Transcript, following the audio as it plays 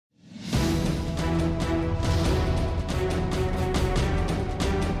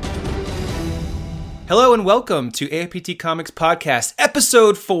Hello and welcome to AIPT Comics Podcast,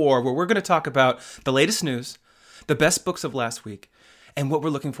 Episode 4, where we're going to talk about the latest news, the best books of last week, and what we're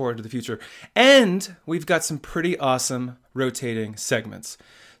looking forward to the future. And we've got some pretty awesome rotating segments.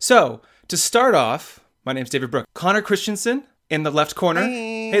 So, to start off, my name's David Brooke. Connor Christensen in the left corner.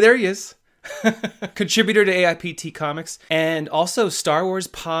 Hey, there he is. Contributor to AIPT Comics and also Star Wars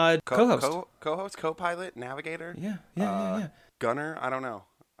Pod co-host. Co-host, co-pilot, navigator. Yeah. Gunner, I don't know.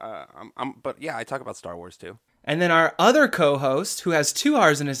 But yeah, I talk about Star Wars too. And then our other co-host, who has 2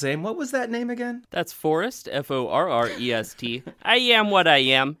 R's in his name. What was that name again? That's Forrest, Forrest. I am what I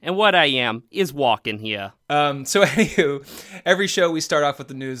am, and what I am is walking here. So anywho, every show we start off with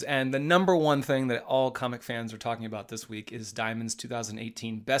the news, and the number one thing that all comic fans are talking about this week is Diamond's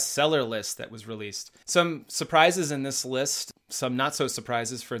 2018 bestseller list that was released. Some surprises in this list, some not so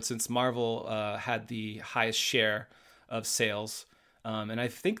surprises. For instance, Marvel had the highest share of sales. And I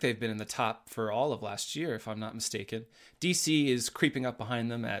think they've been in the top for all of last year, if I'm not mistaken. DC is creeping up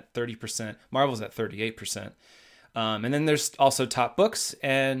behind them at 30%. Marvel's at 38%. And then there's also top books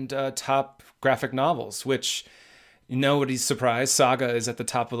and top graphic novels, which nobody's surprised. Saga is at the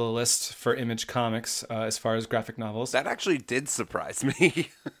top of the list for Image Comics as far as graphic novels. That actually did surprise me.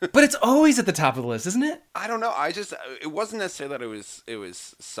 But it's always at the top of the list, isn't it? I don't know. It wasn't necessarily that it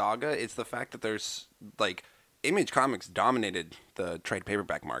was Saga. It's the fact that there's like Image Comics dominated the trade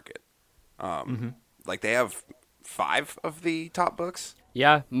paperback market. Like they have 5 of the top books.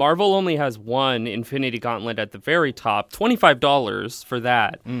 Yeah, Marvel only has one, Infinity Gauntlet, at the very top, $25 for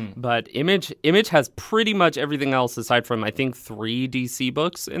that. But Image has pretty much everything else aside from, I think, 3 DC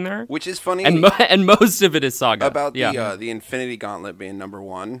books in there. Which is funny. And most of it is Saga. About the Infinity Gauntlet being number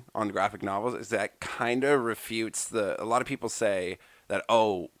 1 on graphic novels is that kind of refutes a lot of people say that,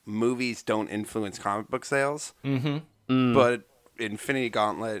 movies don't influence comic book sales. But Infinity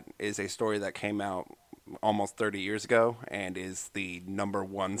Gauntlet is a story that came out almost 30 years ago and is the number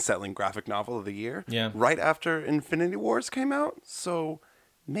 1 selling graphic novel of the year. Yeah. Right after Infinity Wars came out. So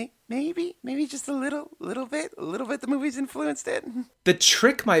maybe just a little bit the movies influenced it. The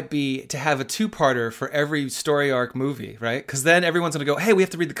trick might be to have a 2-parter for every story arc movie, right? Because then everyone's going to go, hey, we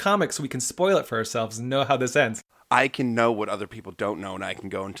have to read the comics so we can spoil it for ourselves and know how this ends. I can know what other people don't know, and I can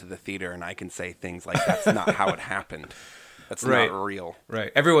go into the theater and I can say things like, that's not how it happened. That's not real.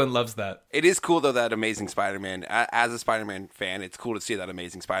 Right. Everyone loves that. It is cool, though, that Amazing Spider-Man, as a Spider-Man fan, it's cool to see that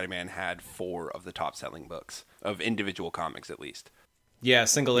Amazing Spider-Man had 4 of the top-selling books, of individual comics, at least. Yeah,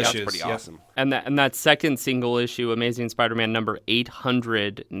 single issues. That's pretty awesome. And that second single issue, Amazing Spider-Man number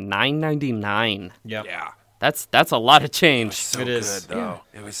 800, $9.99. Yep. Yeah. That's a lot of change. It is. Good, though.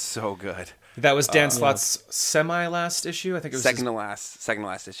 Yeah. It was so good. That was Dan Slott's semi-last issue. I think it was second to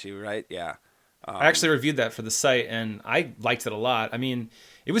last issue, right? Yeah. I actually reviewed that for the site, and I liked it a lot. I mean,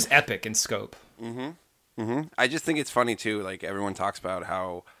 it was epic in scope. I just think it's funny, too. Like, everyone talks about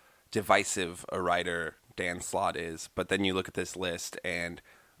how divisive a writer Dan Slott is, but then you look at this list, and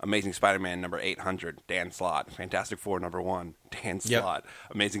Amazing Spider-Man number 800, Dan Slott. Fantastic Four number 1, Dan Slott. Yep.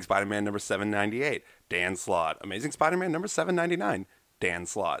 Amazing Spider-Man number 798, Dan Slott. Amazing Spider-Man number 799, Dan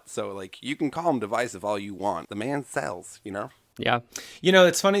Slott. So, like, you can call him divisive all you want. The man sells, you know? Yeah. You know,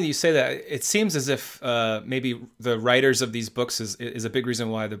 it's funny that you say that. It seems as if maybe the writers of these books is a big reason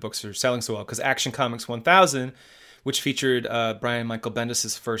why the books are selling so well. Because Action Comics 1000, which featured Brian Michael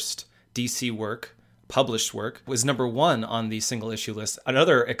Bendis' first DC work, published work, was number 1 on the single issue list.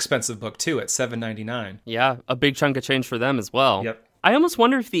 Another expensive book, too, at $7.99. Yeah, a big chunk of change for them as well. Yep. I almost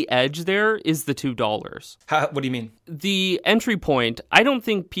wonder if the edge there is the $2. What do you mean? The entry point, I don't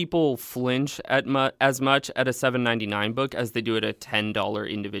think people flinch as much at a $7.99 book as they do at a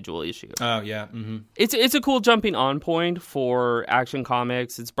 $10 individual issue. Oh, yeah. Mm-hmm. It's a cool jumping on point for Action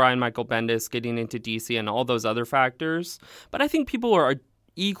Comics. It's Brian Michael Bendis getting into DC and all those other factors. But I think people are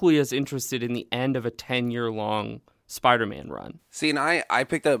equally as interested in the end of a 10-year-long Spider-Man run. See, and I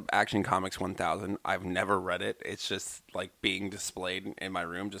picked up Action Comics 1000. I've never read it. It's just like being displayed in my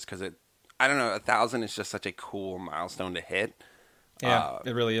room just because I don't know, 1000 is just such a cool milestone to hit. Yeah,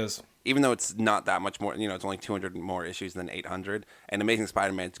 it really is. Even though it's not that much more, it's only 200 more issues than 800. And Amazing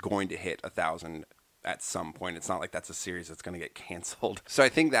Spider-Man is going to hit 1000 at some point. It's not like that's a series that's going to get canceled. So I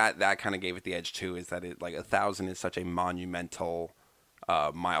think that kind of gave it the edge too, is that it like 1000 is such a monumental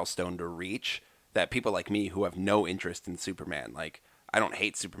milestone to reach that people like me who have no interest in Superman, like, I don't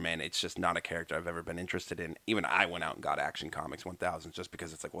hate Superman, it's just not a character I've ever been interested in. Even I went out and got Action Comics 1000 just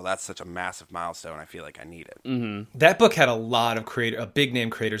because it's like, well, that's such a massive milestone, I feel like I need it. Mm-hmm. That book had a lot of big name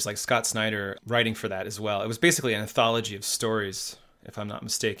creators like Scott Snyder writing for that as well. It was basically an anthology of stories if I'm not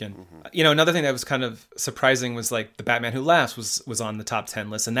mistaken. Another thing that was kind of surprising was like The Batman Who Laughs was on the top 10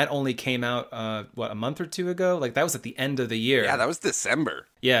 list, and that only came out a month or two ago. Like that was at the end of the year. Yeah, that was December.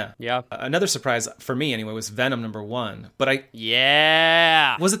 Yeah. Yeah. Another surprise for me anyway was Venom #1. But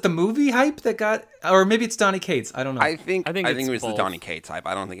Yeah. was it the movie hype that got, or maybe it's Donny Cates? I don't know. I think it's it was both. the Donny Cates hype.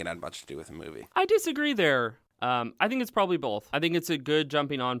 I don't think it had much to do with the movie. I disagree there. I think it's probably both. I think it's a good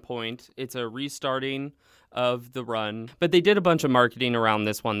jumping on point. It's a restarting of the run. But they did a bunch of marketing around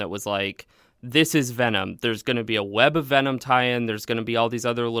this one that was like, this is Venom. There's going to be a Web of Venom tie-in. There's going to be all these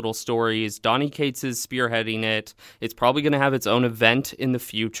other little stories. Donny Cates is spearheading it. It's probably going to have its own event in the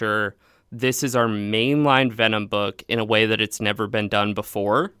future. This is our mainline Venom book in a way that it's never been done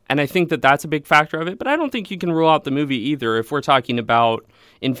before. And I think that that's a big factor of it. But I don't think you can rule out the movie either if we're talking about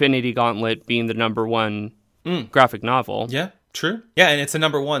Infinity Gauntlet being the #1 graphic novel. Yeah, true. Yeah, and it's a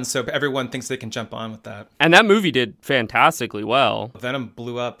 #1, so everyone thinks they can jump on with that. And that movie did fantastically well. Venom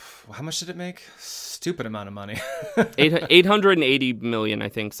blew up. How much did it make? Stupid amount of money. 880 million, I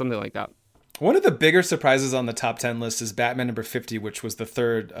think, something like that. One of the bigger surprises on the top 10 list is Batman #50, which was the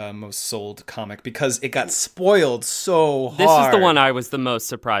third most sold comic because it got spoiled so hard. This is the one I was the most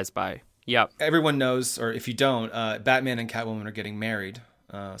surprised by. Yep. Everyone knows, or if you don't, Batman and Catwoman are getting married.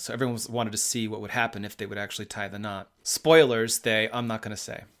 So everyone wanted to see what would happen if they would actually tie the knot. Spoilers, I'm not going to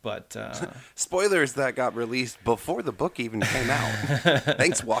say, but... Spoilers that got released before the book even came out.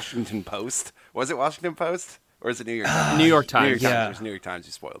 Thanks, Washington Post. Was it Washington Post? Or is it New York Times? New York Times. Yeah. It was New York Times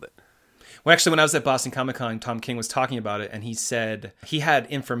who spoiled it. Well, actually, when I was at Boston Comic Con, Tom King was talking about it, and he said he had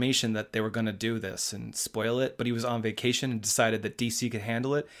information that they were going to do this and spoil it, but he was on vacation and decided that DC could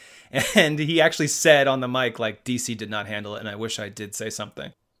handle it. And he actually said on the mic, like, DC did not handle it, and I wish I did say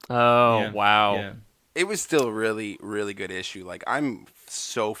something. Oh, Yeah. wow. Yeah. It was still a really, really good issue. Like, I'm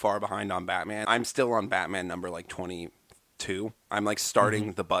so far behind on Batman. I'm still on Batman number, 22. I'm,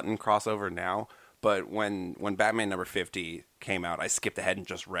 starting the Button crossover now. But when Batman number 50 came out, I skipped ahead and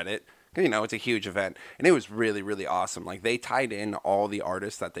just read it. It's a huge event. And it was really, really awesome. Like, they tied in all the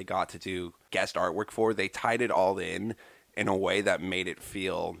artists that they got to do guest artwork for. They tied it all in a way that made it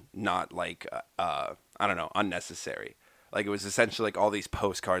feel not unnecessary. Like, it was essentially like all these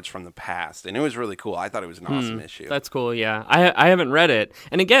postcards from the past. And it was really cool. I thought it was an awesome issue. That's cool, yeah. I haven't read it.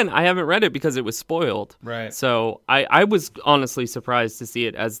 And again, I haven't read it because it was spoiled. Right. So I was honestly surprised to see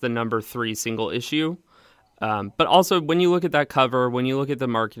it as the #3 single issue. But also, when you look at that cover, when you look at the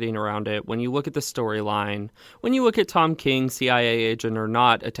marketing around it, when you look at the storyline, when you look at Tom King, CIA agent or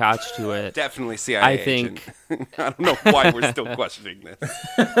not attached to it. Definitely CIA agent. I don't know why we're still questioning this.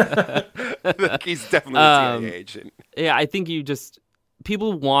 He's definitely a CIA agent. Yeah, I think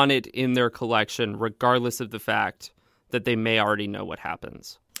people want it in their collection regardless of the fact that they may already know what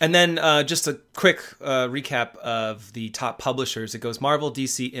happens. And then just a quick recap of the top publishers. It goes Marvel,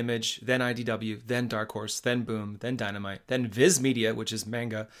 DC, Image, then IDW, then Dark Horse, then Boom, then Dynamite, then Viz Media, which is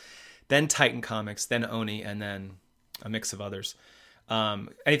manga, then Titan Comics, then Oni, and then a mix of others.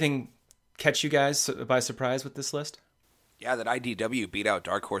 Anything catch you guys by surprise with this list? Yeah, that IDW beat out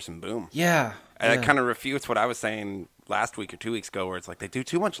Dark Horse and Boom. Yeah. And that kind of refutes what I was saying last week or 2 weeks ago, where it's like they do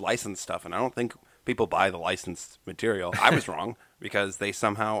too much licensed stuff, and I don't think people buy the licensed material. I was wrong because they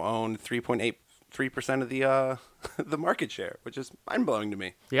somehow own 3.83% of the market share, which is mind-blowing to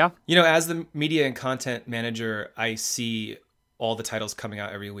me. Yeah. As the media and content manager, I see all the titles coming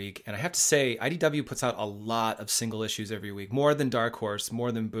out every week, and I have to say, IDW puts out a lot of single issues every week, more than Dark Horse,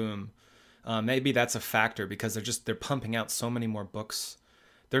 more than Boom. Maybe that's a factor because they're pumping out so many more books.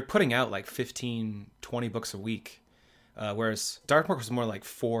 They're putting out 15, 20 books a week, whereas Dark Horse was more like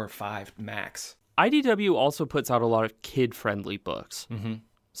 4 or 5 max. IDW also puts out a lot of kid-friendly books. Mm-hmm.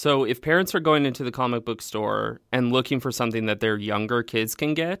 So if parents are going into the comic book store and looking for something that their younger kids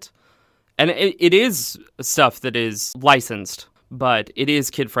can get, and it is stuff that is licensed, but it is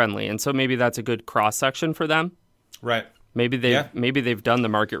kid-friendly, and so maybe that's a good cross-section for them. Right. Maybe they've done the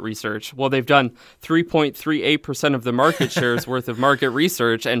market research. Well, they've done 3.38% of the market shares worth of market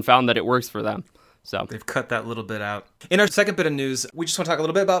research and found that it works for them. So they've cut that little bit out. In our second bit of news, we just want to talk a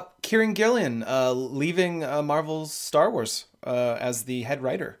little bit about Kieran Gillen leaving Marvel's Star Wars as the head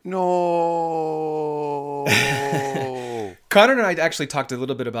writer. No. Connor and I actually talked a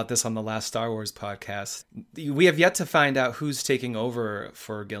little bit about this on the last Star Wars podcast. We have yet to find out who's taking over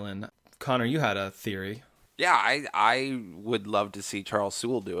for Gillen. Connor, you had a theory. Yeah, I would love to see Charles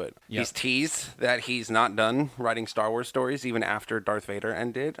Soule do it. Yep. He's teased that he's not done writing Star Wars stories even after Darth Vader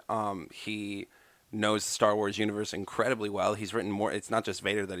ended. He knows the Star Wars universe incredibly well. He's written more. It's not just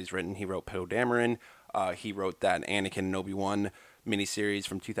Vader that he's written. He wrote Poe Dameron. He wrote that Anakin and Obi-Wan miniseries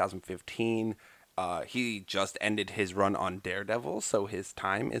from 2015. He just ended his run on Daredevil, so his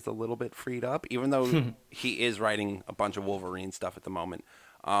time is a little bit freed up, even though he is writing a bunch of Wolverine stuff at the moment.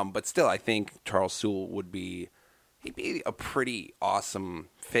 But still, I think Charles Soule would be a pretty awesome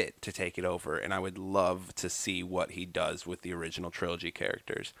fit to take it over, and I would love to see what he does with the original trilogy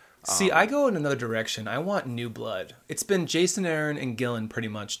characters. See, I go in another direction. I want new blood. It's been Jason Aaron and Gillen pretty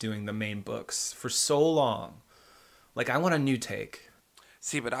much doing the main books for so long. Like, I want a new take.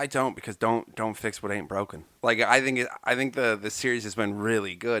 See, but I don't, because don't fix what ain't broken. Like, I think the series has been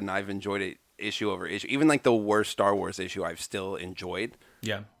really good, and I've enjoyed it issue over issue. Even like the worst Star Wars issue, I've still enjoyed.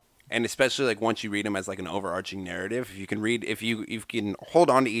 Yeah. And especially like once you read them as like an overarching narrative, if you can hold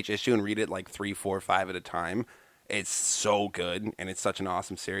on to each issue and read it like 3, 4, 5 at a time, it's so good, and it's such an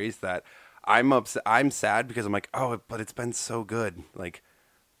awesome series that I'm sad because I'm like, oh, but it's been so good. Like,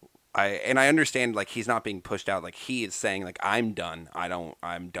 I understand like he's not being pushed out. Like, he is saying like, I'm done.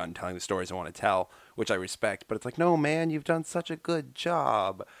 I'm done telling the stories I want to tell, which I respect. But it's like, no, man, you've done such a good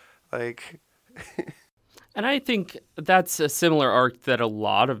job. Like. And I think that's a similar arc that a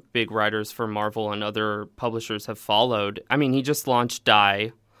lot of big writers for Marvel and other publishers have followed. I mean, he just launched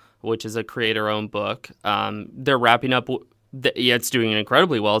Die, which is a creator-owned book. They're wrapping up. It's doing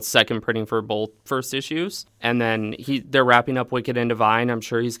incredibly well. It's second printing for both first issues. And then they're wrapping up Wicked and Divine. I'm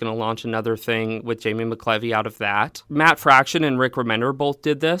sure he's going to launch another thing with Jamie McLevy out of that. Matt Fraction and Rick Remender both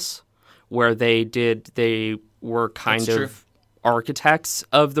did this, where they were kind That's of true. architects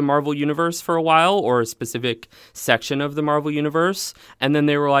of the Marvel Universe for a while, or a specific section of the Marvel Universe, and then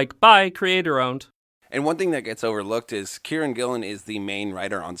they were like, bye, creator-owned. And one thing that gets overlooked is Kieran Gillen is the main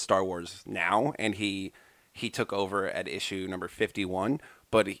writer on Star Wars now, and he took over at issue number 51,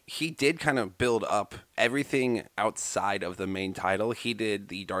 but he did kind of build up everything outside of the main title. He did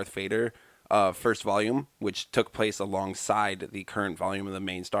the Darth Vader first volume, which took place alongside the current volume of the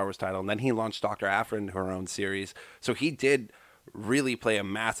main Star Wars title, and then he launched Dr. Aphra into her own series. So he did really play a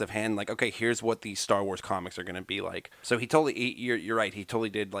massive hand, like, okay, here's what these Star Wars comics are going to be like. So you're right, he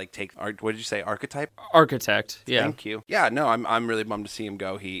totally did like take, what did you say, archetype? Architect, yeah. Thank you. Yeah, no, I'm really bummed to see him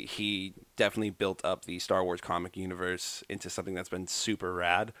go. He definitely built up the Star Wars comic universe into something that's been super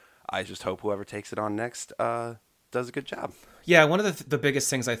rad. I just hope whoever takes it on next does a good job. Yeah, one of the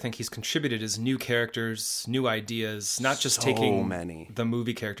biggest things I think he's contributed is new characters, new ideas, not just taking the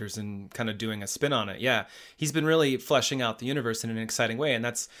movie characters and kind of doing a spin on it. Yeah, he's been really fleshing out the universe in an exciting way, and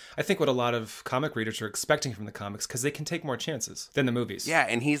that's, I think, what a lot of comic readers are expecting from the comics, because they can take more chances than the movies. Yeah,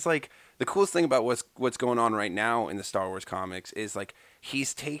 and he's like, the coolest thing about what's going on right now in the Star Wars comics is like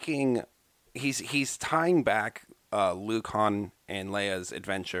he's tying back Luke, Han, and Leia's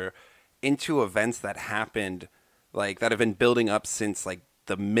adventure into events that happened, like, that have been building up since like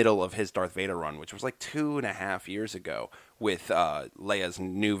the middle of his Darth Vader run, which was like 2.5 years ago, with Leia's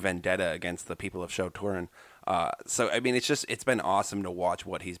new vendetta against the people of Shou Turin. So I mean, it's been awesome to watch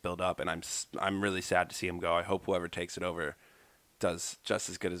what he's built up, and I'm really sad to see him go. I hope whoever takes it over does just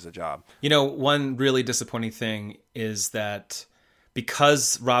as good as a job. You know, one really disappointing thing is that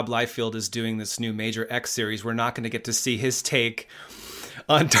because Rob Liefeld is doing this new Major X series, we're not going to get to see his take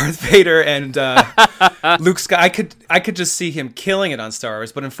on Darth Vader and Luke Skywalker. I could just see him killing it on Star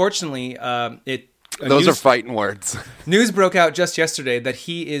Wars, but unfortunately, those are fighting words. News broke out just yesterday that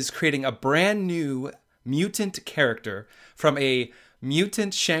he is creating a brand new mutant character from a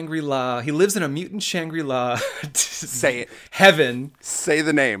mutant Shangri-La. He lives in a mutant Shangri-La. Say it. Heaven. Say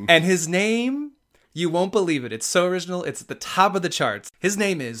the name. And his name, you won't believe it. It's so original. It's at the top of the charts. His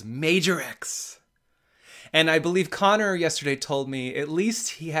name is Major X. And I believe Connor yesterday told me at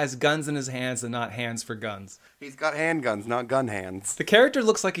least he has guns in his hands and not hands for guns. He's got handguns, not gun hands. The character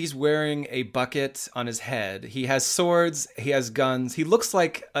looks like he's wearing a bucket on his head. He has swords. He has guns. He looks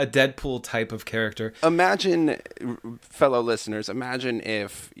like a Deadpool type of character. Imagine, fellow listeners, imagine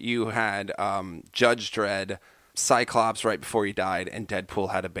if you had Judge Dredd, Cyclops right before he died, and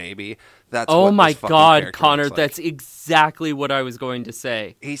Deadpool had a baby. That's oh my God, character Connor, looks like. that's exactly what I was going to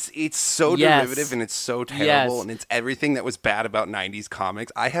say. It's so derivative, and it's so terrible, and it's everything that was bad about 90s comics.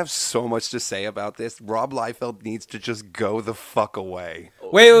 I have so much to say about this. Rob Liefeld needs to just go the fuck away.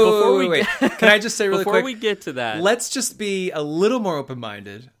 Wait. Can I just say really quick? Before we get to that, let's just be a little more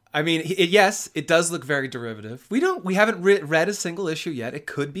open-minded. I mean, yes, it does look very derivative. We haven't read a single issue yet. It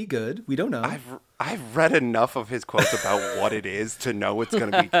could be good. We don't know. I've read enough of his quotes about what it is to know it's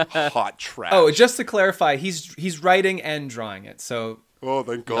going to be hot trash. Oh, just to clarify, he's writing and drawing it. So. Oh,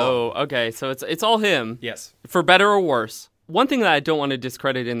 thank God. Oh, okay. So it's all him. Yes. For better or worse. One thing that I don't want to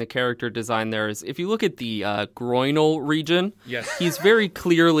discredit in the character design there is if you look at the groinal region, yes, he's very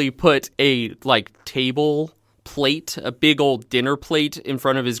clearly put a table plate, a big old dinner plate in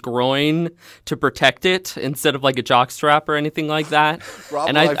front of his groin to protect it instead of like a jockstrap or anything like that. Rob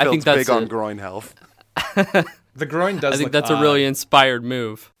and Liefeld's I think that's big on groin health. The groin does. I think look that's odd. a really inspired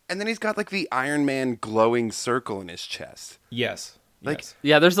move. And then he's got like the Iron Man glowing circle in his chest. Yes. Like- Yes.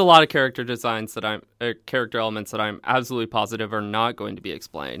 Yeah, there's a lot of character designs that character elements that I'm absolutely positive are not going to be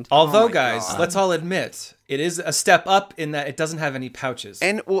explained. Although, my guys, God. let's all admit it is a step up in that it doesn't have any pouches.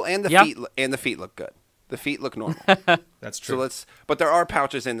 And the Yep. feet look good. The feet look normal. That's So true. but there are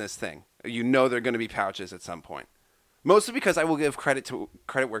pouches in this thing. You know there are going to be pouches at some point. Mostly because I will give credit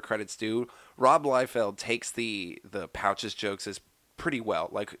where credit's due. Rob Liefeld takes the pouches jokes as pretty well.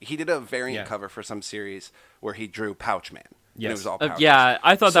 Like he did a variant Yeah. cover for some series where he drew Pouch Man. And it Yes. was all pouches. Yeah,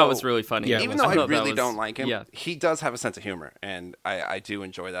 I thought So, that was really funny. Yeah, it Even was though I thought that really was- don't like him, Yeah. he does have a sense of humor, and I do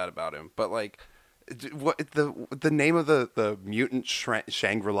enjoy that about him. But like, what the name of the mutant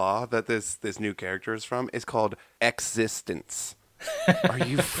Shangri-La that this new character is from is called Existence. Are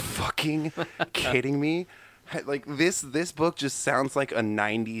you fucking kidding me? Like this book just sounds like a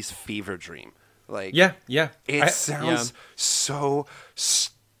 90s fever dream. Like yeah. it I- sounds so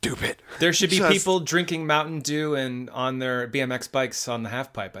stupid. There should be Just- people drinking Mountain Dew and on their BMX bikes on the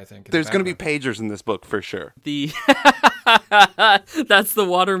half pipe, I think. in the There's going to be background. pagers in this book for sure. The that's the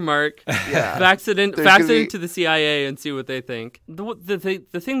watermark. Yeah. Fax it There's gonna be- into the CIA and see what they think. The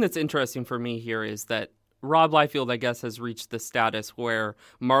thing that's interesting for me here is that Rob Liefeld, I guess, has reached the status where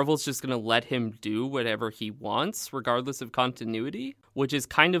Marvel's just going to let him do whatever he wants, regardless of continuity, which is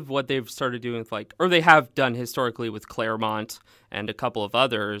kind of what they've started doing with, like, or they have done historically with Claremont and a couple of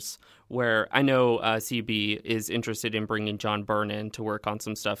others, where I know CB is interested in bringing John Byrne in to work on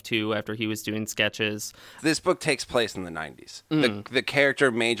some stuff, too, after he was doing sketches. This book takes place in the 90s. The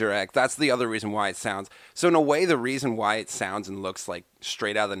character Major X, that's the other reason why it sounds... So in a way, the reason why it sounds and looks like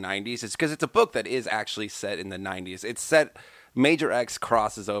straight out of the 90s is because it's a book that is actually set in the 90s. It's set... Major X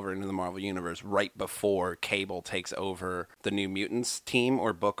crosses over into the Marvel Universe right before Cable takes over the New Mutants team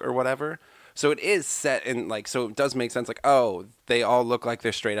or book or whatever. So it is set in, like, so it does make sense, like, oh, they all look like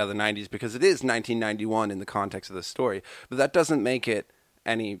they're straight out of the 90s because it is 1991 in the context of the story. But that doesn't make it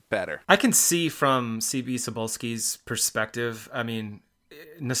any better. I can see from CB Cebulski's perspective, I mean,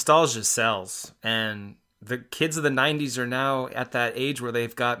 nostalgia sells. And the kids of the 90s are now at that age where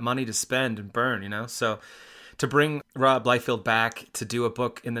they've got money to spend and burn, you know? So to bring Rob Liefeld back to do a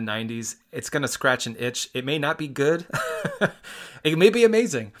book in the 90s, it's going to scratch an itch. It may not be good. It may be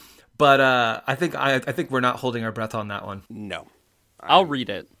amazing. But I think we're not holding our breath on that one. No. I'll read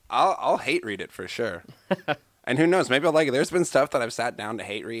it. I'll hate read it for sure. And who knows, maybe I'll like it. There's been stuff that I've sat down to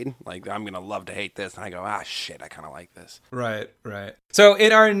hate read. Like, I'm going to love to hate this. And I go, shit, I kind of like this. Right. So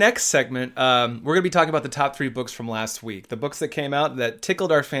in our next segment, we're going to be talking about the top 3 books from last week, the books that came out that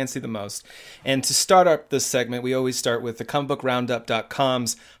tickled our fancy the most. And to start up this segment, we always start with the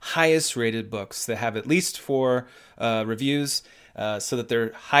comicbookroundup.com's highest rated books that have at least 4 reviews so that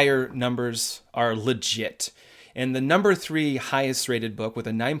their higher numbers are legit. And the number 3 highest rated book with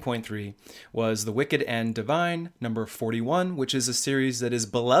a 9.3 was The Wicked and Divine, number 41, which is a series that is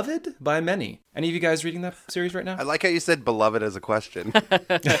beloved by many. Any of you guys reading that series right now? I like how you said beloved as a question.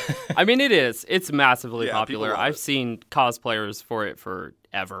 I mean, it is. It's massively Yeah, popular. people love I've it. seen cosplayers for it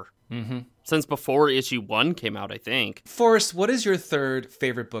forever. Mm-hmm. Since before issue 1 came out, I think. Forrest, what is your 3rd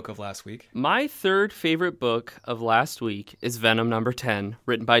favorite book of last week? My 3rd favorite book of last week is Venom number 10,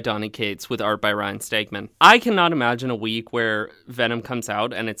 written by Donny Cates with art by Ryan Stegman. I cannot imagine a week where Venom comes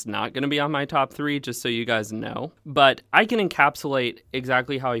out and it's not going to be on my top 3, just so you guys know. But I can encapsulate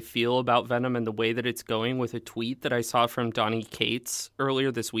exactly how I feel about Venom and the way that it's going with a tweet that I saw from Donny Cates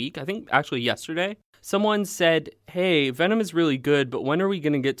earlier this week. I think actually yesterday. Someone said, hey, Venom is really good, but when are we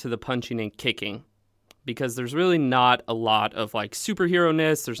going to get to the punching and kicking? Because there's really not a lot of like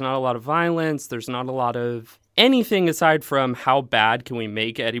superhero-ness, there's not a lot of violence, there's not a lot of anything aside from how bad can we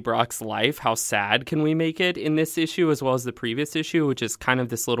make Eddie Brock's life, how sad can we make it in this issue as well as the previous issue, which is kind of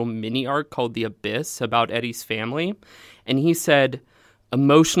this little mini arc called The Abyss about Eddie's family. And he said,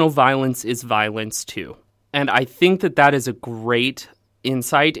 emotional violence is violence too. And I think that that is a great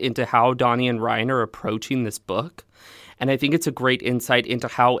insight into how Donny and Ryan are approaching this book. And I think it's a great insight into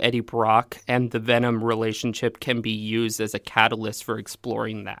how Eddie Brock and the Venom relationship can be used as a catalyst for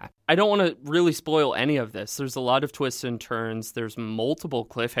exploring that. I don't want to really spoil any of this. There's a lot of twists and turns. There's multiple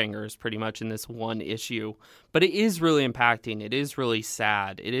cliffhangers pretty much in this one issue. But it is really impacting. It is really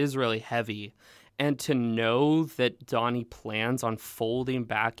sad. It is really heavy. And to know that Donny plans on folding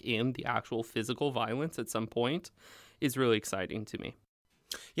back in the actual physical violence at some point is really exciting to me.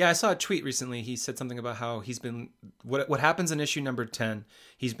 Yeah, I saw a tweet recently. He said something about how he's been what happens in issue number 10,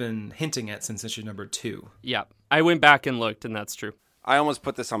 he's been hinting at since issue number 2. Yeah. I went back and looked, and that's true. I almost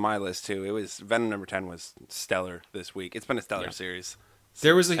put this on my list too. It was Venom number 10 was stellar this week. It's been a stellar series.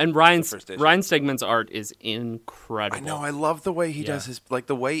 There was and Ryan Stegman's art is incredible. I know. I love the way he does his, like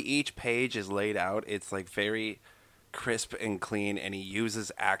the way each page is laid out. It's like very crisp and clean, and he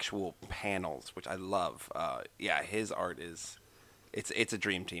uses actual panels, which I love. His art is it's a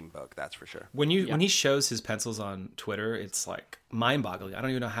dream team book, that's for sure. When he shows his pencils on Twitter, it's like mind-boggling. I don't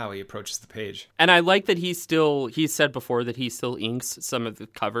even know how he approaches the page. And I like that he said before that he still inks some of the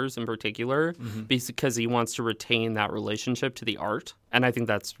covers in particular because he wants to retain that relationship to the art. And I think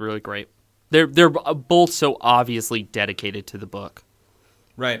that's really great. They're both so obviously dedicated to the book.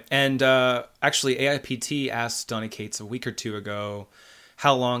 Right. And actually, AIPT asked Donny Cates a week or two ago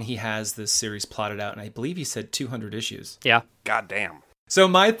how long he has this series plotted out, and I believe he said 200 issues. Yeah. God damn. So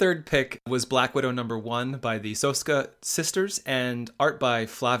my third pick was Black Widow #1 by the Soska sisters and art by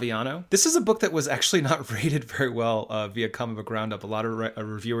Flaviano. This is a book that was actually not rated very well via Comic Book Roundup. A lot of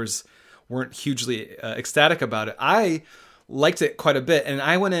reviewers weren't hugely ecstatic about it. I liked it quite a bit, and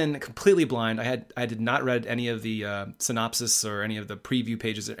I went in completely blind. I did not read any of the synopsis or any of the preview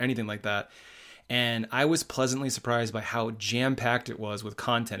pages or anything like that. And I was pleasantly surprised by how jam-packed it was with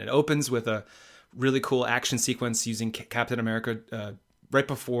content. It opens with a really cool action sequence using Captain America right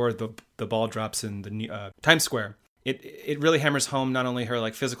before the ball drops in the Times Square. It really hammers home not only her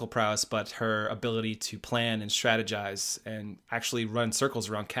like physical prowess, but her ability to plan and strategize and actually run circles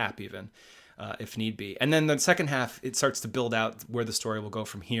around Cap even, if need be. And then the second half, it starts to build out where the story will go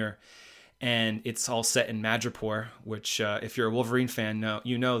from here. And it's all set in Madripoor, which if you're a Wolverine fan,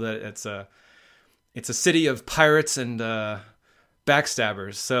 you know that it's a city of pirates and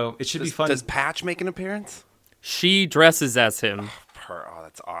backstabbers, so it should be fun. Does Patch make an appearance? She dresses as him. Oh,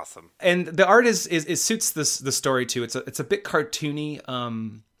 that's awesome. And the art is suits the story too. It's a bit cartoony.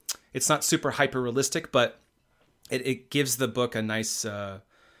 It's not super hyper realistic, but it gives the book a nice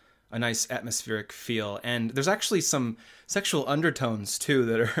atmospheric feel. And there's actually some sexual undertones too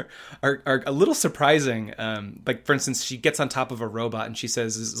that are a little surprising. Like for instance, she gets on top of a robot and she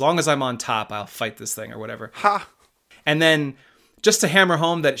says, "As long as I'm on top, I'll fight this thing," or whatever. Ha! And then just to hammer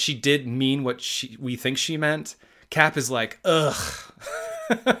home that she did mean what we think she meant, Cap is like, ugh.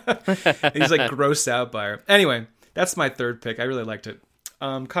 He's like grossed out by her. Anyway, that's my third pick. I really liked it.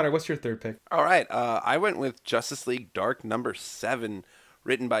 Connor, what's your third pick? All right. I went with Justice League Dark #7,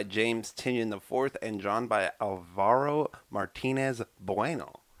 written by James Tynion IV and drawn by Alvaro Martinez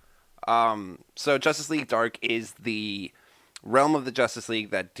Bueno. So Justice League Dark is the realm of the Justice League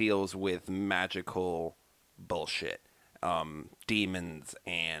that deals with magical bullshit. Demons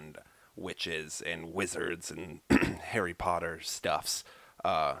and witches and wizards and Harry Potter stuffs.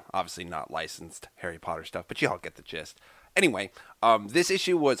 Obviously not licensed Harry Potter stuff, but you all get the gist. Anyway, this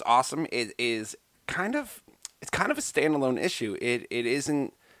issue was awesome. It's kind of a standalone issue. It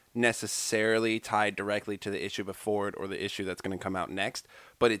isn't necessarily tied directly to the issue before it or the issue that's going to come out next,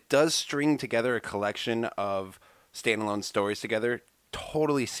 but it does string together a collection of standalone stories together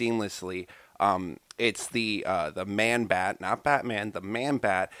totally seamlessly. It's the Man-Bat, not Batman. The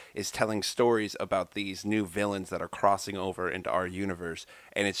Man-Bat is telling stories about these new villains that are crossing over into our universe,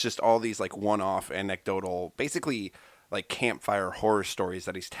 and it's just all these like one-off anecdotal, basically like campfire horror stories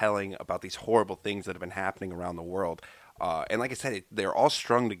that he's telling about these horrible things that have been happening around the world. And like I said, they're all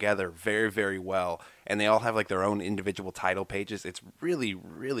strung together very, very well, and they all have like their own individual title pages. It's really,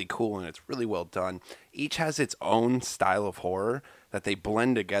 really cool, and it's really well done. Each has its own style of horror that they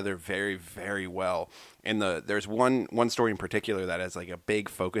blend together very, very well. And there's one story in particular that has like a big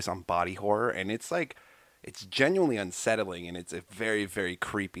focus on body horror, and it's genuinely unsettling, and it's a very, very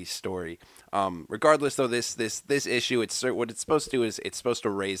creepy story. Regardless, though, this issue, what it's supposed to do is it's supposed to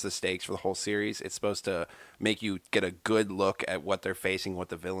raise the stakes for the whole series. It's supposed to make you get a good look at what they're facing, what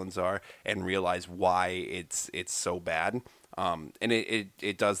the villains are, and realize why it's so bad. And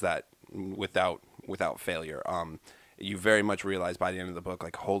it does that without failure. You very much realize by the end of the book,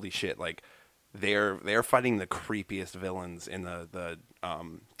 like, holy shit, like they're fighting the creepiest villains in the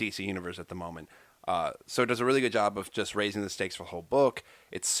DC universe at the moment. So it does a really good job of just raising the stakes for the whole book.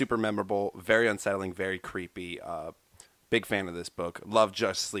 It's super memorable, very unsettling, very creepy. Big fan of this book. Love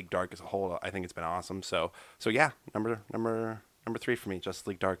Justice League Dark as a whole. I think it's been awesome. So yeah, number 3 for me, Justice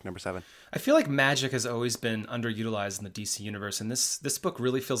League Dark, #7. I feel like magic has always been underutilized in the DC universe, and this book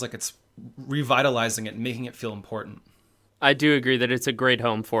really feels like it's revitalizing it and making it feel important. I do agree that it's a great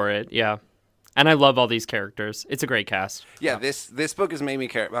home for it, yeah. And I love all these characters. It's a great cast. Yeah, this book has made me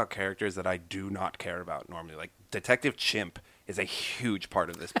care about characters that I do not care about normally. Like Detective Chimp is a huge part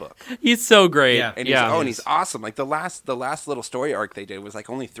of this book. He's so great. Yeah. And yeah. he's awesome. Like the last little story arc they did was like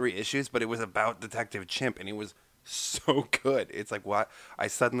only 3 issues, but it was about Detective Chimp, and it was so good. It's like, what? I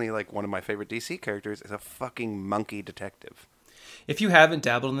suddenly, like, one of my favorite DC characters is a fucking monkey detective. If you haven't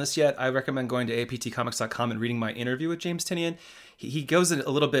dabbled in this yet, I recommend going to aptcomics.com and reading my interview with James Tynion. He goes in a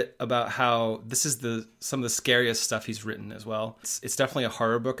little bit about how this is some of the scariest stuff he's written as well. It's definitely a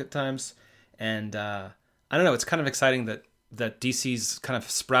horror book at times, and I don't know. It's kind of exciting that DC's kind of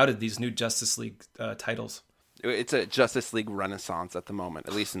sprouted these new Justice League titles. It's a Justice League renaissance at the moment,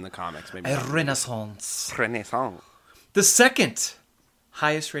 at least in the comics. Maybe A renaissance. Renaissance. The second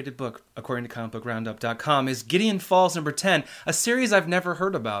highest rated book, according to comicbookroundup.com, is Gideon Falls number 10, a series I've never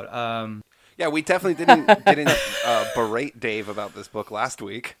heard about. Yeah, we definitely didn't berate Dave about this book last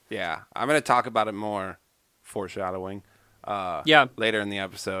week. Yeah, I'm going to talk about it more, foreshadowing, later in the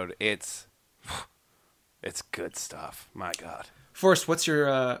episode. It's good stuff. My God. Forrest, what's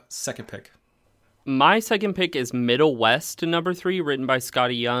your second pick? My second pick is Middle West number 3, written by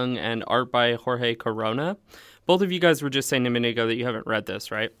Scotty Young and art by Jorge Corona. Both of you guys were just saying a minute ago that you haven't read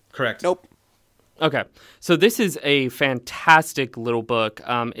this, right? Correct. Nope. Okay, so this is a fantastic little book.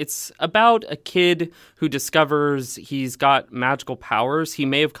 It's about a kid who discovers he's got magical powers. He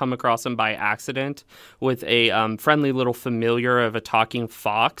may have come across them by accident with a friendly little familiar of a talking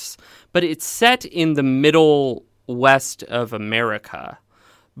fox, but it's set in the Middle West of America,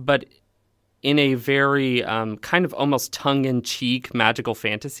 but in a very kind of almost tongue-in-cheek magical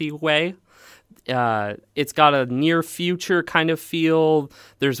fantasy way. It's got a near future kind of feel.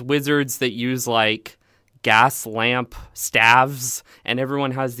 There's wizards that use like gas lamp staves, and everyone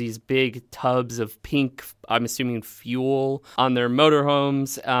has these big tubs of pink, I'm assuming, fuel on their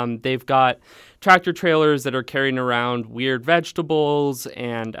motorhomes. They've got tractor trailers that are carrying around weird vegetables,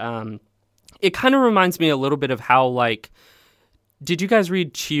 and it kind of reminds me a little bit of how, like, did you guys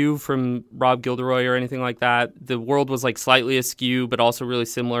read Chew from Rob Gilderoy or anything like that? The world was like slightly askew, but also really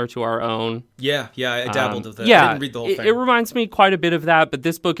similar to our own. Yeah, I dabbled with it. Yeah, I didn't read the whole thing. It reminds me quite a bit of that, but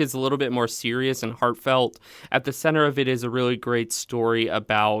this book is a little bit more serious and heartfelt. At the center of it is a really great story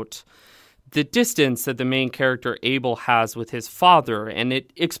about the distance that the main character Abel has with his father, and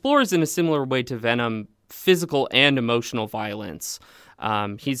it explores in a similar way to Venom physical and emotional violence.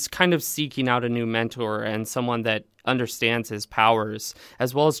 He's kind of seeking out a new mentor and someone that understands his powers,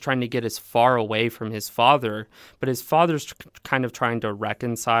 as well as trying to get as far away from his father. But his father's kind of trying to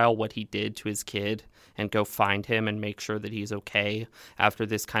reconcile what he did to his kid and go find him and make sure that he's okay after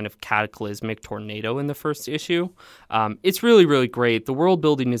this kind of cataclysmic tornado in the first issue. It's really, really great. The world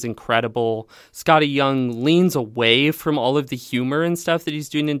building is incredible. Scotty Young leans away from all of the humor and stuff that he's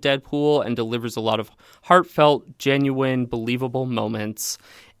doing in Deadpool and delivers a lot of heartfelt, genuine, believable moments.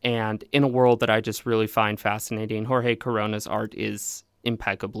 And in a world that I just really find fascinating, Jorge Corona's art is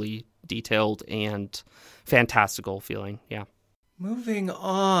impeccably detailed and fantastical feeling. Yeah. Moving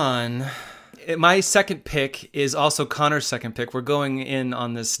on. My second pick is also Connor's second pick. We're going in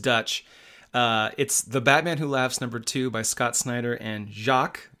on this Dutch. It's The Batman Who Laughs number 2 by Scott Snyder and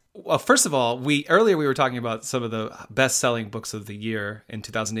Jacques. Well, first of all, earlier we were talking about some of the best-selling books of the year in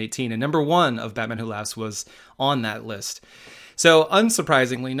 2018, and number 1 of Batman Who Laughs was on that list. So,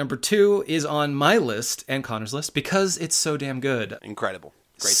 unsurprisingly, number 2 is on my list and Connor's list because it's so damn good. Incredible.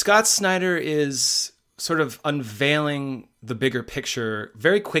 Great. Scott Snyder is sort of unveiling the bigger picture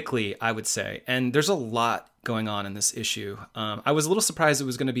very quickly, I would say. And there's a lot going on in this issue. I was a little surprised it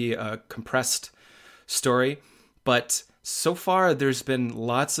was going to be a compressed story, but so far there's been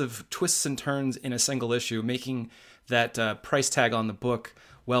lots of twists and turns in a single issue, making that price tag on the book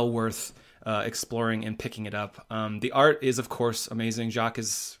well worth exploring and picking it up. The art is, of course, amazing. Jacques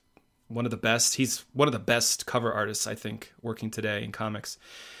is one of the best. He's one of the best cover artists, I think, working today in comics.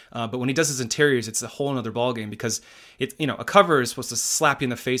 But when he does his interiors, it's a whole other ballgame because a cover is supposed to slap you in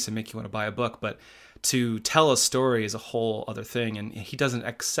the face and make you want to buy a book, but to tell a story is a whole other thing, and he does an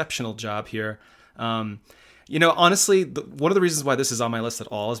exceptional job here. Honestly, one of the reasons why this is on my list at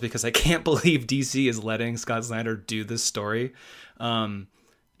all is because I can't believe DC is letting Scott Snyder do this story.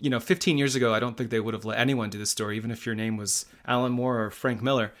 15 years ago, I don't think they would have let anyone do this story, even if your name was Alan Moore or Frank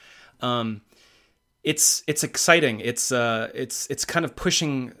Miller. It's exciting. It's kind of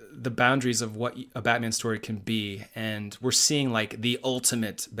pushing the boundaries of what a Batman story can be, and we're seeing like the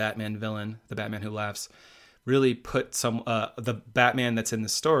ultimate Batman villain, the Batman Who Laughs, really put the Batman that's in the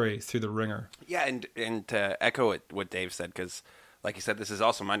story through the ringer. Yeah, and to echo what Dave said, because like you said, this is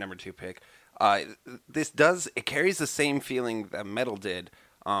also my number 2 pick. It carries the same feeling that Metal did,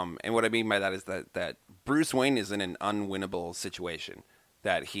 and what I mean by that is that Bruce Wayne is in an unwinnable situation.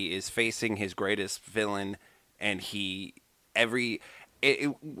 That he is facing his greatest villain, and he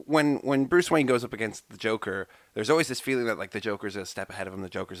when Bruce Wayne goes up against the Joker, there's always this feeling that like the Joker's a step ahead of him, the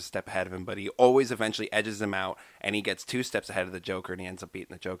Joker's a step ahead of him, but he always eventually edges him out, and he gets 2 steps ahead of the Joker, and he ends up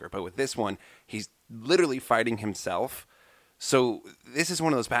beating the Joker. But with this one, he's literally fighting himself. So this is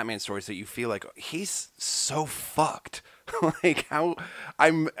one of those Batman stories that you feel like he's so fucked. Like how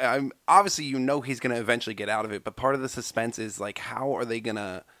I'm obviously he's gonna eventually get out of it, but part of the suspense is like how are they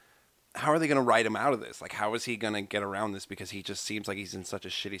gonna write him out of this? Like how is he gonna get around this, because he just seems like he's in such a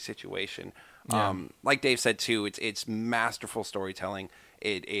shitty situation. Yeah. Like Dave said too, it's masterful storytelling.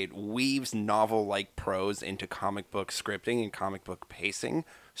 It weaves novel like prose into comic book scripting and comic book pacing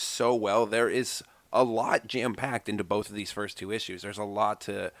so well. There is a lot jam packed into both of these first 2 issues. There's a lot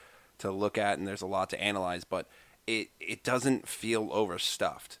to look at, and there's a lot to analyze, but it doesn't feel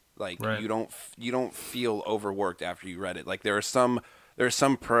overstuffed. Like right. you don't feel overworked after you read it. Like there are some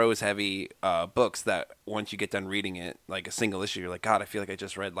prose heavy books that once you get done reading it, like a single issue, you're like, God, I feel like I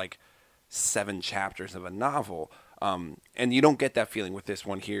just read like 7 chapters of a novel. And you don't get that feeling with this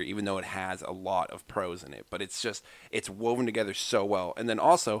one here, even though it has a lot of prose in it. But it's woven together so well. And then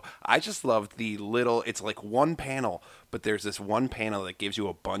also, I just loved it's like one panel, but there's this one panel that gives you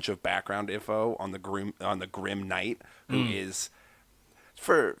a bunch of background info on the Grim Knight, who is,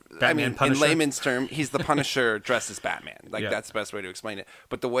 Batman Punisher. In layman's term, he's the Punisher dressed as Batman. Like that's the best way to explain it.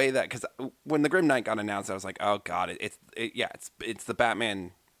 But the way that, because when the Grim Knight got announced, I was like, oh God, it's the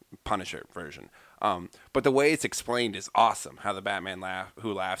Batman Punisher version. But the way it's explained is awesome. How the Batman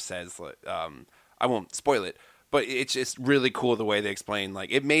Who Laughs says, I won't spoil it, but it's just really cool the way they explain.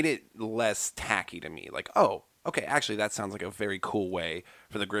 Like it made it less tacky to me. Like, oh, okay, actually that sounds like a very cool way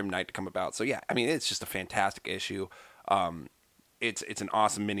for the Grim Knight to come about. So yeah, I mean it's just a fantastic issue. It's an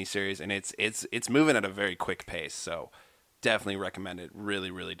awesome miniseries, and it's moving at a very quick pace. So definitely recommend it. Really,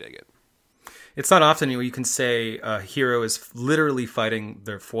 really dig it. It's not often you can say a hero is literally fighting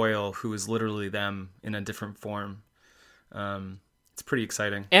their foil, who is literally them in a different form. It's pretty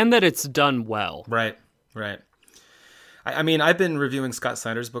exciting. And that it's done well. Right. I mean, I've been reviewing Scott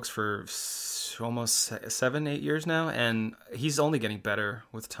Snyder's books for almost 7-8 years now, and he's only getting better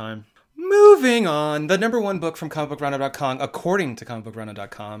with time. Moving on, the number 1 book from comicbookroundup.com, according to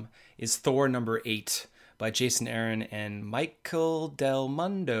comicbookroundup.com, is Thor number 8. By Jason Aaron and Michael Del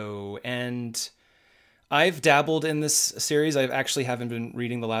Mundo. And I've dabbled in this series. I actually haven't been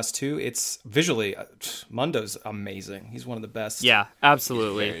reading the last 2. It's visually, Mundo's amazing. He's one of the best. Yeah,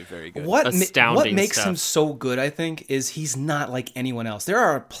 absolutely. Very, very good. What makes him so good, I think, is he's not like anyone else. There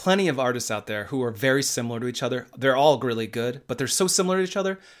are plenty of artists out there who are very similar to each other. They're all really good, but they're so similar to each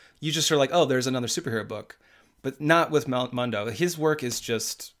other. You just are like, oh, there's another superhero book. But not with Mundo. His work is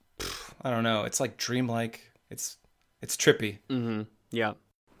just... I don't know. It's like dreamlike. It's trippy. Mm-hmm. Yeah.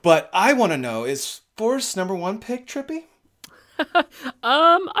 But I want to know, is Forrest's number 1 pick trippy?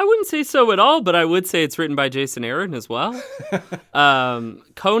 I wouldn't say so at all, but I would say it's written by Jason Aaron as well.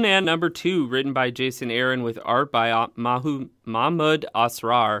 Conan number 2, written by Jason Aaron with art by Mahmoud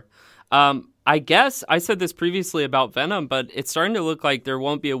Asrar. I guess I said this previously about Venom, but it's starting to look like there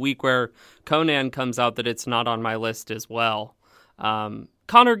won't be a week where Conan comes out that it's not on my list as well.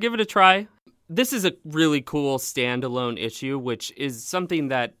 Connor, give it a try. This is a really cool standalone issue, which is something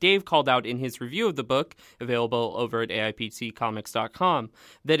that Dave called out in his review of the book, available over at AIPCcomics.com,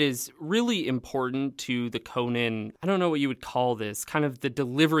 that is really important to the Conan, I don't know what you would call this, kind of the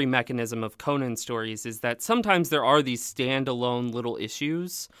delivery mechanism of Conan stories, is that sometimes there are these standalone little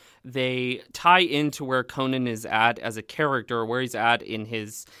issues. They tie into where Conan is at as a character, where he's at in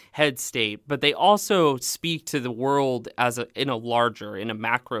his head state, but they also speak to the world in a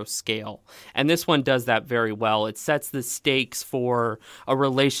macro scale. And this one does that very well. It sets the stakes for a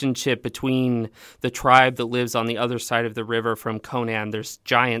relationship between the tribe that lives on the other side of the river from Conan. There's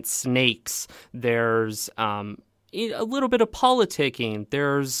giant snakes. There's a little bit of politicking.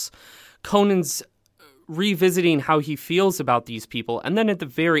 There's Conan's revisiting how he feels about these people. And then at the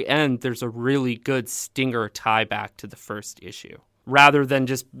very end, there's a really good stinger tie back to the first issue. Rather than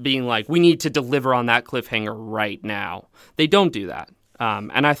just being like, we need to deliver on that cliffhanger right now. They don't do that.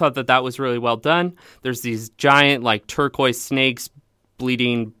 And I thought that was really well done. There's these giant like turquoise snakes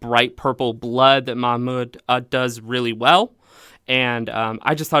bleeding bright purple blood that Mahmoud does really well. And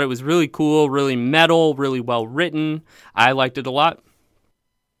I just thought it was really cool, really metal, really well written. I liked it a lot.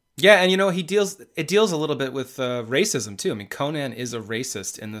 Yeah, and it deals a little bit with racism too. I mean, Conan is a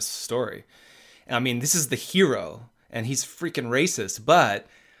racist in this story. I mean, this is the hero, and he's freaking racist, but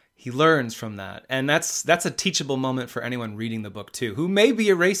he learns from that. And that's a teachable moment for anyone reading the book too, who may be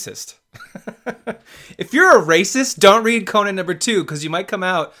a racist. If you're a racist, don't read Conan number 2, because you might come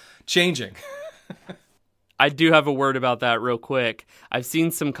out changing. I do have a word about that real quick. I've seen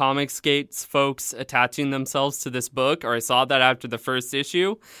some Comicsgates folks attaching themselves to this book, or I saw that after the first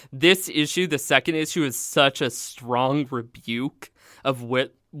issue. This issue, the second issue, is such a strong rebuke of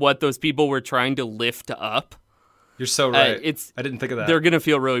what those people were trying to lift up. You're so right. I didn't think of that. They're going to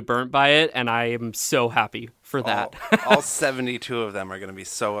feel really burnt by it, and I am so happy for that. All 72 of them are going to be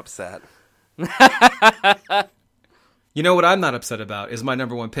so upset. You know what I'm not upset about is my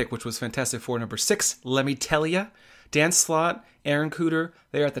number one pick, which was Fantastic Four number 6. Let me tell ya, Dan Slott, Aaron Cooter,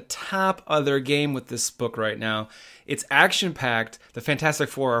 they are at the top of their game with this book right now. It's action-packed. The Fantastic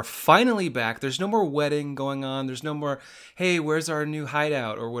Four are finally back. There's no more wedding going on. There's no more, hey, where's our new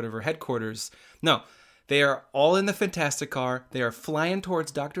hideout or whatever, headquarters. No, they are all in the Fantastic Car. They are flying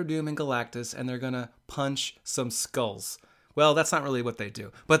towards Doctor Doom and Galactus, and they're going to punch some skulls. Well, that's not really what they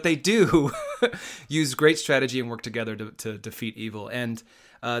do. But they do use great strategy and work together to defeat evil. And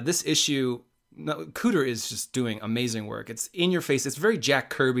this issue, Cooter is just doing amazing work. It's in your face. It's very Jack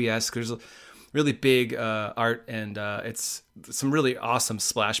Kirby-esque. There's a really big art, and it's some really awesome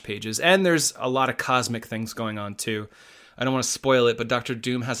splash pages. And there's a lot of cosmic things going on, too. I don't want to spoil it, but Doctor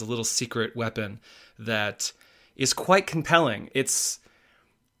Doom has a little secret weapon that is quite compelling. It's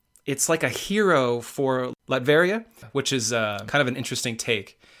like a hero for Latveria, which is kind of an interesting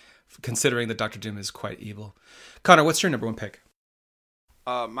take, considering that Doctor Doom is quite evil. Connor, what's your number one pick?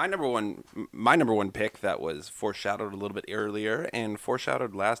 My number one pick that was foreshadowed a little bit earlier and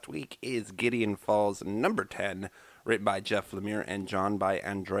foreshadowed last week is Gideon Falls number 10, written by Jeff Lemire and drawn by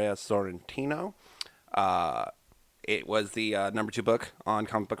Andrea Sorrentino. It was the number 2 book on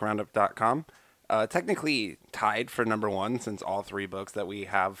comicbookroundup.com. Technically tied for number 1, since all 3 books that we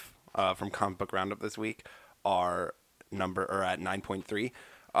have from Comic Book Roundup this week are at 9.3.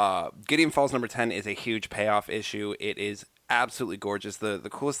 Gideon Falls number 10 is a huge payoff issue. It is absolutely gorgeous. The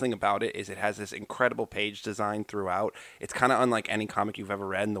coolest thing about it is it has this incredible page design throughout. It's kind of unlike any comic you've ever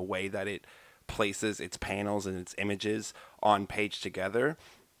read in the way that it places its panels and its images on page together.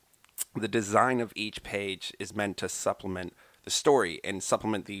 The design of each page is meant to supplement the story and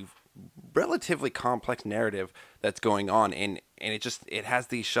supplement the relatively complex narrative that's going on, and it has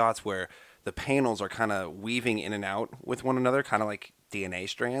these shots where the panels are kind of weaving in and out with one another, kind of like DNA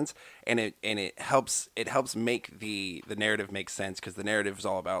strands, and it helps make the narrative make sense, because the narrative is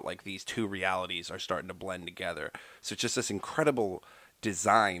all about like these two realities are starting to blend together. So it's just this incredible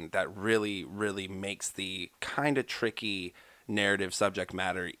design that really, really makes the kind of tricky narrative subject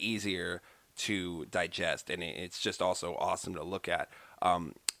matter easier to digest, and it's just also awesome to look at.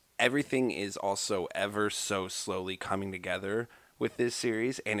 Everything is also ever so slowly coming together with this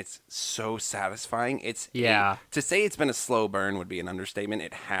series, and it's so satisfying. To say it's been a slow burn would be an understatement.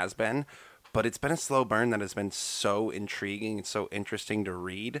 It has been, but it's been a slow burn that has been so intriguing and so interesting to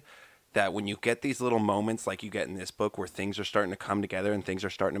read, that when you get these little moments like you get in this book where things are starting to come together and things are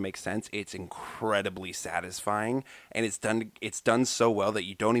starting to make sense, it's incredibly satisfying, and it's done so well that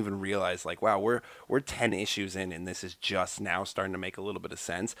you don't even realize, like, wow, we're 10 issues in and this is just now starting to make a little bit of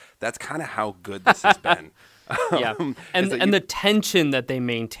sense. That's kind of how good this has been. Yeah, and the tension that they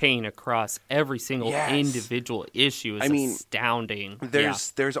maintain across every single individual issue is astounding.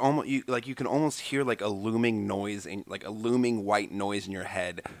 There's almost you can almost hear like a looming noise like a looming white noise in your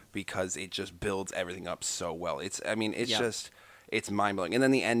head, because it just builds everything up so well. It's mind blowing. And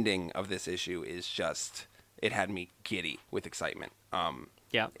then the ending of this issue is just, it had me giddy with excitement.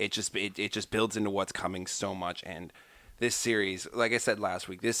 It just builds into what's coming so much. And this series, like I said last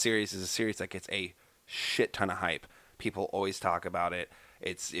week, this series is a series that gets a shit ton of hype. People always talk about it.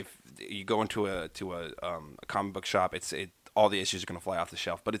 It's, if you go into a comic book shop, all the issues are going to fly off the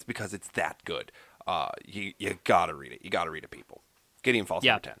shelf, but it's because it's that good. You gotta read it. You gotta read it, people. Gideon Falls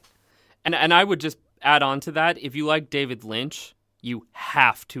number 10. And I would just add on to that, if you like David Lynch, you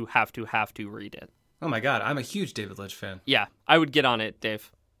have to read it. Oh my God, I'm a huge David Lynch fan. Yeah, I would get on it,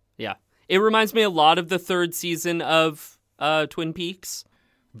 Dave. Yeah. It reminds me a lot of the 3rd season of Twin Peaks.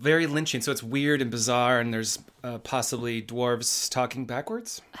 Very Lynchian, so it's weird and bizarre, and there's possibly dwarves talking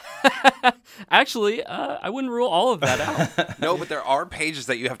backwards? Actually, I wouldn't rule all of that out. No, but there are pages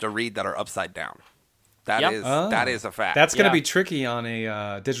that you have to read that are upside down. That is a fact. That's going to be tricky on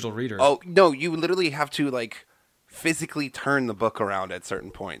a digital reader. Oh, no, you literally have to, like, physically turn the book around at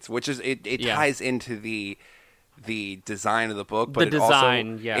certain points, which is, it ties into the design of the book, but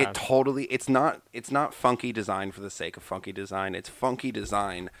it's not funky design for the sake of funky design. It's funky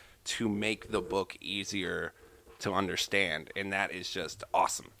design to make the book easier to understand, and that is just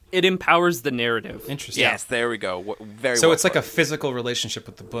awesome. It empowers the narrative. Interesting. Yes, there we go. It's like a physical relationship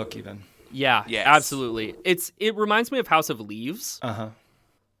with the book, even. Yeah, yes. Absolutely. It reminds me of House of Leaves. Uh-huh.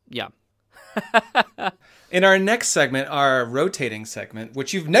 Yeah. In our next segment, our rotating segment,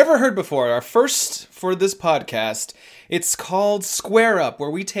 which you've never heard before, our first for this podcast, it's called Square Up, where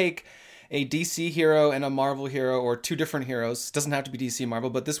we take a DC hero and a Marvel hero, or two different heroes. It doesn't have to be DC and Marvel,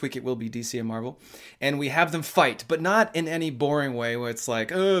 but this week it will be DC and Marvel. And we have them fight, but not in any boring way where it's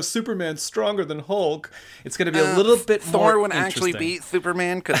like, oh, Superman's stronger than Hulk. It's going to be a little bit more Thor would actually interesting. beat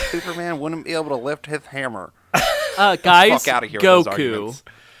Superman because Superman wouldn't be able to lift his hammer. Guys, Fuck out of here with those Goku. arguments.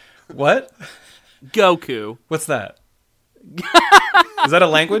 What? Goku. What's that? Is that a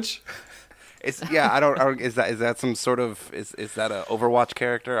language? I don't. Is that some sort of? Is that an Overwatch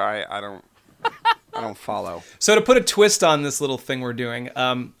character? I don't follow. So to put a twist on this little thing we're doing,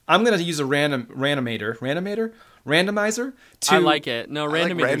 I'm going to use a randomizer. I like it. No, I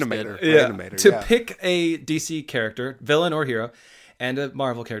like randomator's randomator. good. Yeah, Randomator, to yeah. pick a DC character, villain or hero, and a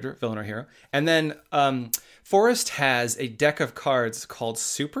Marvel character, villain or hero, and then Forrest has a deck of cards called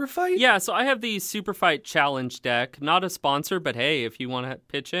Super Fight. Yeah, so I have the Super Fight Challenge deck. Not a sponsor, but hey, if you want to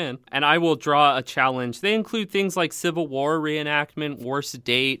pitch in. And I will draw a challenge. They include things like Civil War reenactment, worst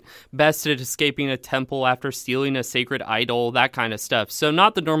date, best at escaping a temple after stealing a sacred idol, that kind of stuff. So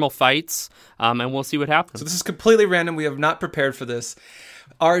not the normal fights, and we'll see what happens. So this is completely random. We have not prepared for this.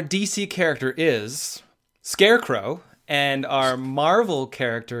 Our DC character is Scarecrow, and our Marvel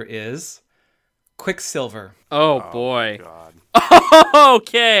character is Quicksilver. Oh boy. God.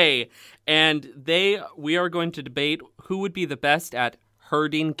 Okay. And we are going to debate who would be the best at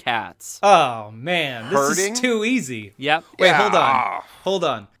herding cats. Oh, man. This Herding? is too easy. Yep. Wait, Yeah. Hold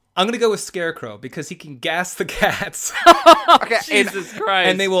on. I'm going to go with Scarecrow because he can gas the cats Okay, Jesus Christ.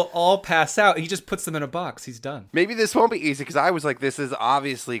 and they will all pass out. He just puts them in a box. He's done. maybe this won't be easy because I was like, this is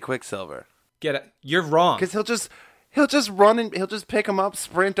obviously Quicksilver Get it? You're wrong. because he'll just run and he'll just pick them up,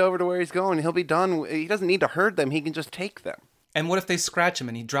 sprint over to where he's going. He'll be done. He doesn't need to herd them. He can just take them. And what if they scratch him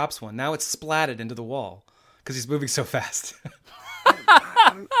and he drops one? Now it's splatted into the wall because he's moving so fast.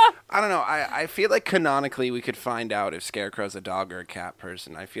 I don't know. I feel like canonically we could find out if Scarecrow's a dog or a cat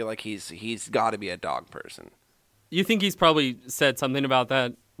person. I feel like he's got to be a dog person. You think he's probably said something about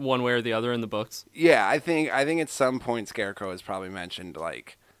that one way or the other in the books? Yeah, I think at some point Scarecrow has probably mentioned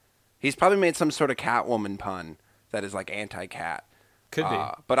like he's probably made some sort of Catwoman pun that is like anti-cat. Could be.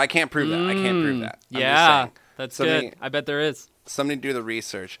 But I can't prove that. I can't prove that. I'm just Yeah, saying. that's Somebody- good. I bet there is. Somebody do the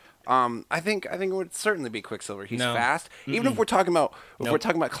research. I think it would certainly be Quicksilver. He's No. fast. Even if we're talking about Nope.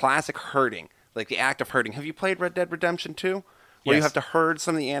 classic herding, like the act of herding. Have you played Red Dead Redemption 2? Where you Yes. have to herd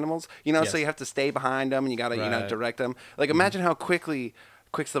some of the animals, Yes. so you have to stay behind them and you got to, Right. direct them. Like imagine how quickly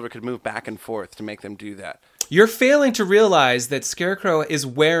Quicksilver could move back and forth to make them do that. You're failing to realize that Scarecrow is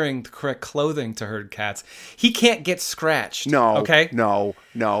wearing the correct clothing to herd cats. He can't get scratched. No. Okay? No.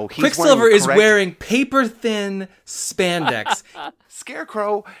 He's Quicksilver wearing the is correct- wearing paper-thin spandex.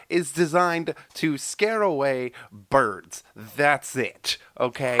 Scarecrow is designed to scare away birds. That's it.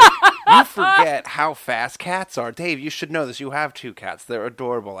 Okay? You forget how fast cats are. Dave, you should know this. You have 2 cats. They're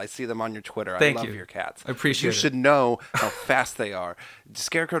adorable. I see them on your Twitter. Thank I love you. your cats. I appreciate You it. should know how fast they are.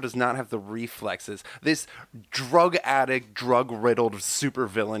 Scarecrow does not have the reflexes. This drug addict, drug-riddled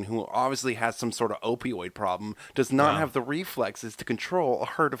supervillain who obviously has some sort of opioid problem does not have the reflexes to control a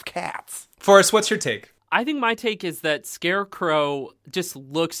herd of cats. Forrest, what's your take? I think my take is that Scarecrow just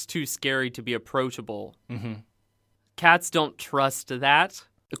looks too scary to be approachable. Mm-hmm. Cats don't trust that.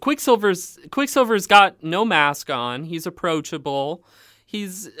 Quicksilver's got no mask on. He's approachable.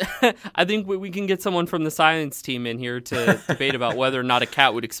 I think we can get someone from the science team in here to debate about whether or not a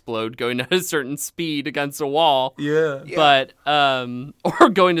cat would explode going at a certain speed against a wall. Yeah. But, or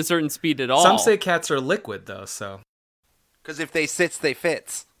going a certain speed at all. Some say cats are liquid, though, so. Because if they sits, they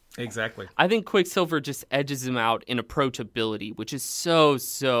fits. Exactly. I think Quicksilver just edges him out in approachability, which is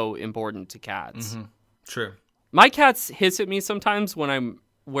so important to cats. Mm-hmm. True. My cats hiss at me sometimes when I'm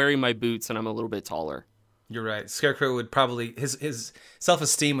wearing my boots and I'm a little bit taller. You're right. Scarecrow would probably, his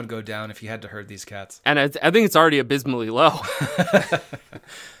self-esteem would go down if he had to herd these cats. And I think it's already abysmally low.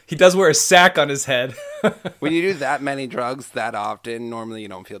 He does wear a sack on his head. When you do that many drugs that often, normally you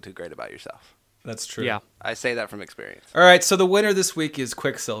don't feel too great about yourself. That's true. Yeah. I say that from experience. All right, so the winner this week is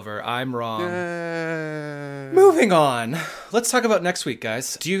Quicksilver. I'm wrong. Moving on. Let's talk about next week,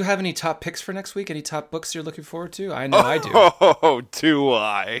 guys. Do you have any top picks for next week? Any top books you're looking forward to? I know I do. Oh, do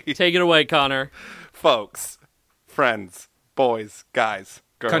I? Take it away, Connor. Folks, friends, boys, guys,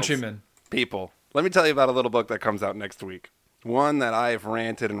 girls, Countrymen. people. Let me tell you about a little book that comes out next week. One that I've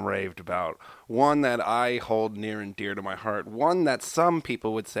ranted and raved about. One that I hold near and dear to my heart. One that some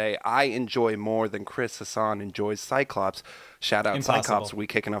people would say I enjoy more than Chris Hassan enjoys Cyclops. Shout out Impossible. Cyclops. We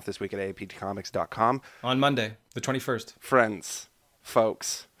kicking off this week at AAPTcomics.com. On Monday, the 21st. Friends,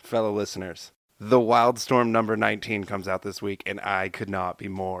 folks, fellow listeners, The Wildstorm number 19 comes out this week, and I could not be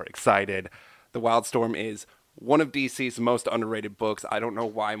more excited. The Wildstorm is one of DC's most underrated books. I don't know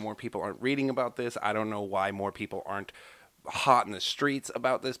why more people aren't reading about this. I don't know why more people aren't hot in the streets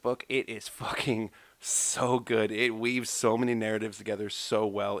about this book. It is fucking so good. It weaves so many narratives together so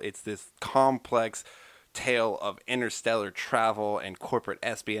well. It's this complex tale of interstellar travel and corporate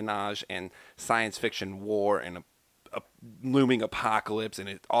espionage and science fiction war and a looming apocalypse, and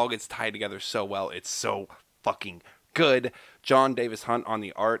it all gets tied together so well. It's so fucking good. John Davis Hunt on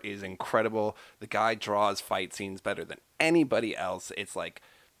the art is incredible. The guy draws fight scenes better than anybody else. It's like,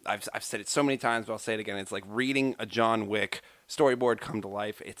 I've said it so many times, but I'll say it again. It's like reading a John Wick storyboard come to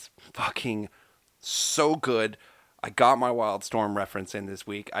life. It's fucking so good. I got my Wildstorm reference in this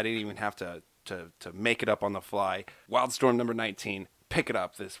week. I didn't even have to make it up on the fly. Wildstorm number 19. Pick it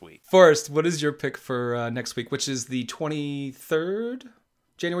up this week. Forrest, what is your pick for next week, which is the 23rd?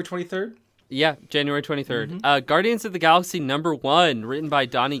 January 23rd? Yeah, January 23rd. Guardians of the Galaxy #1, written by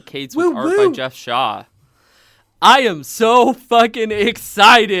Donny Cates with art by Jeff Shaw. I am so fucking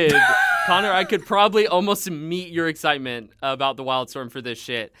excited. Connor, I could probably almost meet your excitement about the Wildstorm for this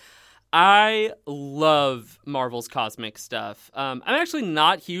shit. I love Marvel's cosmic stuff. I'm actually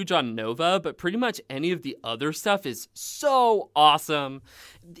not huge on Nova, but pretty much any of the other stuff is so awesome.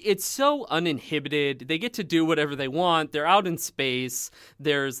 It's so uninhibited. They get to do whatever they want. They're out in space.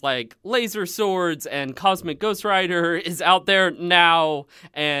 There's like laser swords, and Cosmic Ghost Rider is out there now.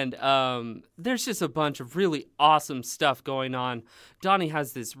 And there's just a bunch of really awesome stuff going on. Donnie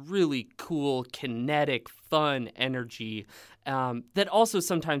has this really cool, kinetic, fun energy that also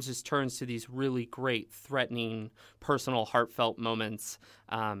sometimes just turns to these really great, threatening, personal, heartfelt moments.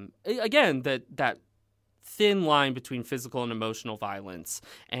 Again, that thin line between physical and emotional violence.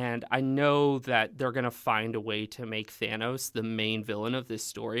 And I know that they're going to find a way to make Thanos the main villain of this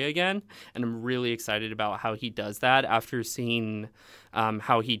story again. And I'm really excited about how he does that after seeing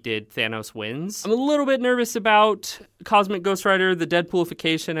how he did Thanos Wins. I'm a little bit nervous about Cosmic Ghost Rider, the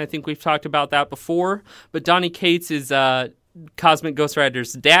Deadpoolification. I think we've talked about that before. But Donny Cates is Cosmic Ghost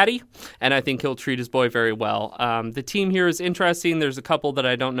Rider's daddy, and I think he'll treat his boy very well. The team here is interesting. There's a couple that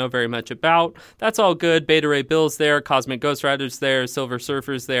I don't know very much about. That's all good. Beta Ray Bill's there, Cosmic Ghost Rider's there, Silver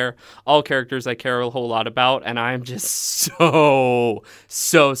Surfer's there. All characters I care a whole lot about, and I'm just so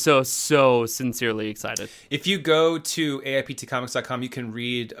sincerely excited. If you go to AIPTcomics.com, you can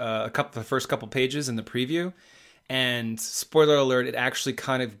read the first couple pages in the preview. And spoiler alert, it actually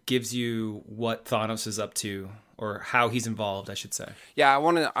kind of gives you what Thanos is up to, or how he's involved, I should say. Yeah, I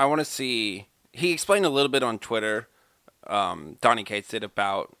want to see. He explained a little bit on Twitter. Donny Cates did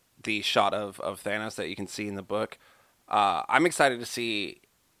about the shot of Thanos that you can see in the book. I'm excited to see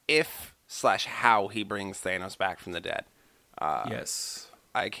if/how he brings Thanos back from the dead. Yes,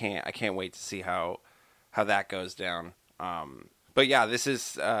 I can't wait to see how that goes down. But yeah, this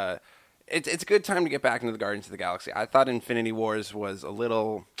is. It's a good time to get back into the Guardians of the Galaxy. I thought Infinity Wars was a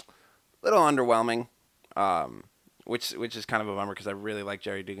little underwhelming, which is kind of a bummer because I really like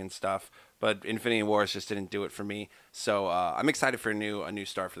Jerry Dugan's stuff. But Infinity Wars just didn't do it for me. So I'm excited for a new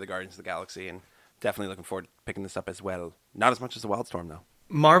start for the Guardians of the Galaxy, and definitely looking forward to picking this up as well. Not as much as the Wildstorm, though.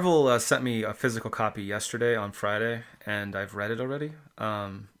 Marvel sent me a physical copy yesterday on Friday, and I've read it already.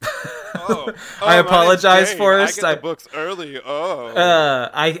 I apologize, Forrest. I get the books early.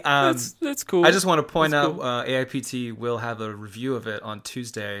 That's cool. I just want to point out AIPT will have a review of it on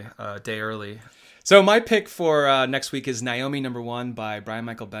Tuesday, a day early. So my pick for next week is Naomi #1 by Brian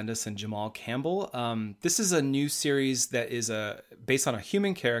Michael Bendis and Jamal Campbell. This is a new series that is based on a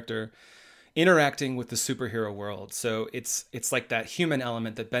human character interacting with the superhero world. So it's like that human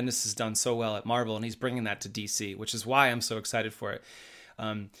element that Bendis has done so well at Marvel, and he's bringing that to DC, which is why I'm so excited for it.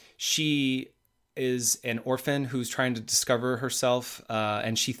 She is an orphan who's trying to discover herself,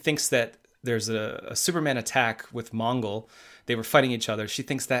 and she thinks that there's a Superman attack with Mongol. They were fighting each other. She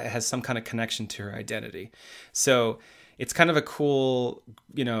thinks that has some kind of connection to her identity. So it's kind of a cool,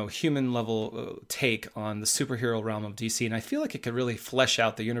 human level take on the superhero realm of DC. And I feel like it could really flesh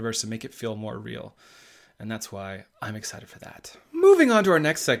out the universe and make it feel more real. And that's why I'm excited for that. Moving on to our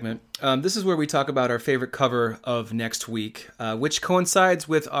next segment. This is where we talk about our favorite cover of next week, which coincides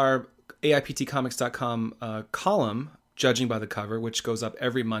with our AIPTcomics.com column, Judging by the Cover, which goes up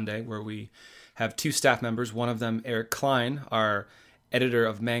every Monday, where we have two staff members. One of them, Eric Klein, our editor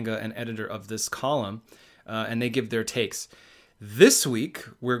of manga and editor of this column, and they give their takes. This week,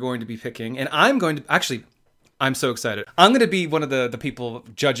 we're going to be picking, and I'm so excited. I'm going to be one of the people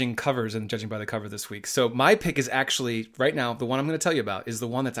judging covers and Judging by the Cover this week. So my pick is actually, right now, the one I'm going to tell you about is the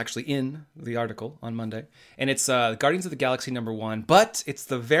one that's actually in the article on Monday. And it's Guardians of the Galaxy #1, but it's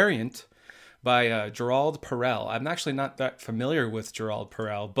the variant by Gerald Perel. I'm actually not that familiar with Gerald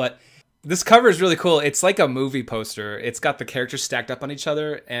Perel, but this cover is really cool. It's like a movie poster. It's got the characters stacked up on each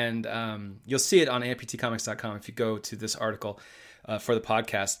other, and you'll see it on amputcomics.com if you go to this article for the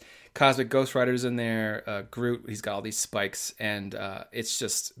podcast. Cosmic Ghost Rider's in there. Groot, he's got all these spikes, and it's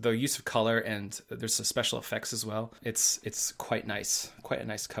just the use of color, and there's some special effects as well. It's quite nice. Quite a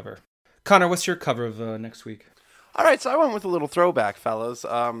nice cover. Connor, what's your cover of next week? All right, so I went with a little throwback, fellas.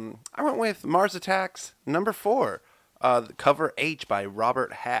 I went with Mars Attacks #4, cover H by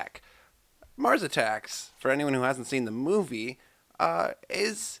Robert Hack. Mars Attacks, for anyone who hasn't seen the movie,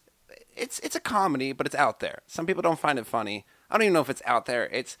 it's a comedy, but it's out there. Some people don't find it funny. I don't even know if it's out there.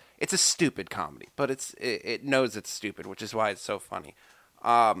 It's a stupid comedy, but it knows it's stupid, which is why it's so funny.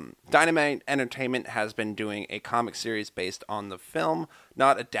 Dynamite Entertainment has been doing a comic series based on the film,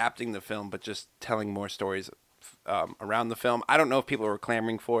 not adapting the film, but just telling more stories around the film. I don't know if people were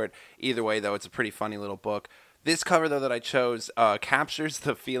clamoring for it. Either way, though, it's a pretty funny little book. This cover, though, that I chose captures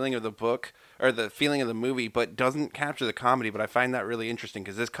the feeling of the book, or the feeling of the movie, but doesn't capture the comedy. But I find that really interesting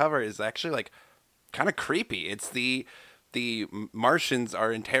because this cover is actually, like, kind of creepy. It's the Martians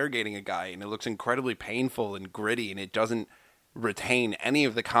are interrogating a guy, and it looks incredibly painful and gritty, and it doesn't retain any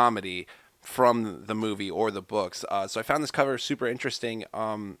of the comedy from the movie or the books. So I found this cover super interesting.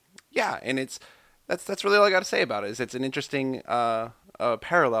 Yeah, and that's really all I got to say about it. Is it's an interesting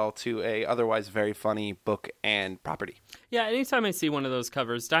parallel to a otherwise very funny book and property. Yeah, anytime I see one of those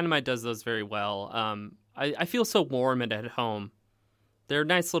covers, Dynamite does those very well. I feel so warm and at home. They're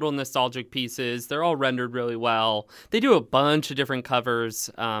nice little nostalgic pieces. They're all rendered really well. They do a bunch of different covers.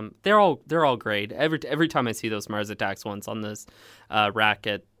 They're all great. Every time I see those Mars Attacks ones on this rack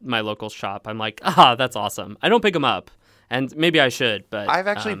at my local shop, I'm like, that's awesome. I don't pick them up, and maybe I should. But I've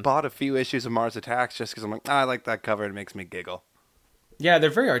actually bought a few issues of Mars Attacks just because I'm like, I like that cover. It makes me giggle. Yeah, they're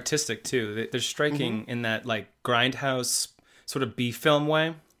very artistic too. They're striking in that like grindhouse sort of B film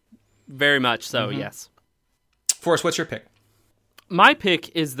way. Very much so. Yes. Forrest, what's your pick? My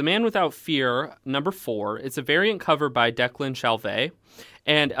pick is The Man Without Fear, #4. It's a variant cover by Declan Shalvey,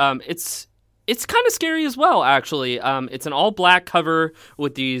 and it's kind of scary as well, actually. It's an all-black cover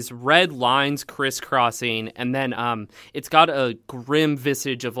with these red lines crisscrossing, and then it's got a grim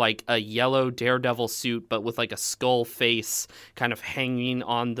visage of like a yellow Daredevil suit, but with like a skull face kind of hanging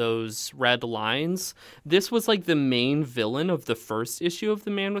on those red lines. This was like the main villain of the first issue of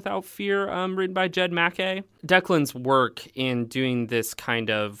The Man Without Fear, written by Jed Mackey. Declan's work in doing this kind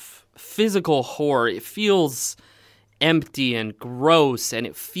of physical horror, it feels empty and gross, and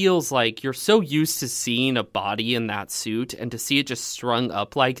it feels like you're so used to seeing a body in that suit, and to see it just strung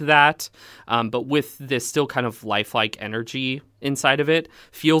up like that, but with this still kind of lifelike energy inside of it,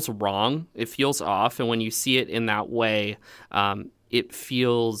 feels wrong. It feels off, and when you see it in that way, it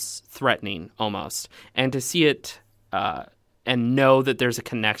feels threatening almost. And to see it and know that there's a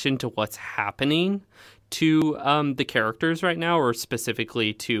connection to what's happening to the characters right now, or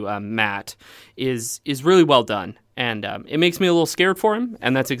specifically to Matt, is really well done. And it makes me a little scared for him,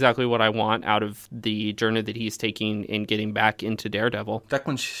 and that's exactly what I want out of the journey that he's taking in getting back into Daredevil.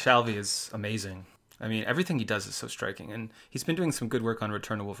 Declan Shalvey is amazing. I mean, everything he does is so striking, and he's been doing some good work on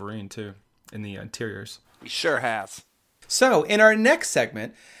Return to Wolverine, too, in the interiors. He sure has. So, in our next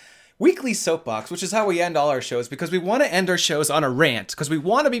segment, Weekly Soapbox, which is how we end all our shows, because we want to end our shows on a rant, because we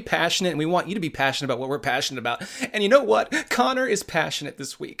want to be passionate, and we want you to be passionate about what we're passionate about. And you know what? Connor is passionate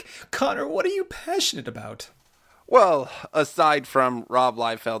this week. Connor, what are you passionate about? Well, aside from Rob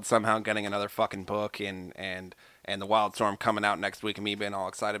Liefeld somehow getting another fucking book and the Wildstorm coming out next week and me being all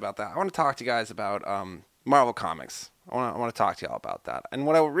excited about that, I want to talk to you guys about Marvel Comics. I want to talk to y'all about that. And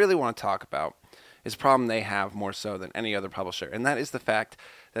what I really want to talk about is a problem they have more so than any other publisher, and that is the fact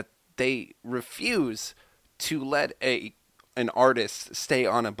that they refuse to let an artist stay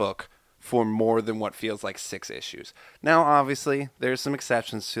on a book for more than what feels like 6 issues. Now, obviously, there's some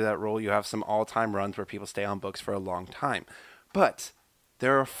exceptions to that rule. You have some all-time runs where people stay on books for a long time. But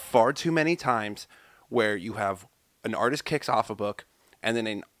there are far too many times where you have an artist kicks off a book, and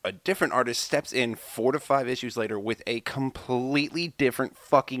then a different artist steps in 4 to 5 issues later with a completely different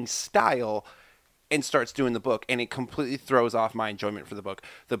fucking style and starts doing the book, and it completely throws off my enjoyment for the book.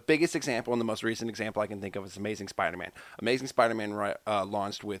 The biggest example and the most recent example I can think of is Amazing Spider-Man. Amazing Spider-Man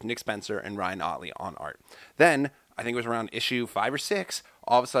launched with Nick Spencer and Ryan Ottley on art. Then, I think it was around issue 5 or 6,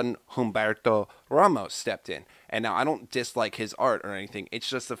 all of a sudden, Humberto Ramos stepped in. And now, I don't dislike his art or anything. It's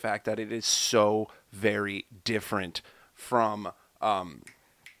just the fact that it is so very different from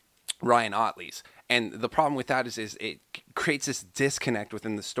Ryan Ottley's. And the problem with that is it creates this disconnect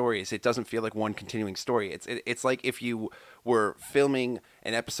within the story. Is it doesn't feel like one continuing story. It's like if you were filming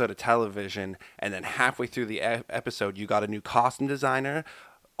an episode of television and then halfway through the episode you got a new costume designer,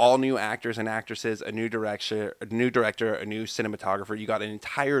 all new actors and actresses, a new director, a new cinematographer. You got an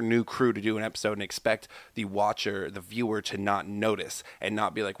entire new crew to do an episode and expect the watcher, the viewer, to not notice and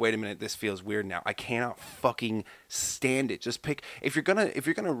not be like, wait a minute, this feels weird now. I cannot fucking stand it. Just pick, if you're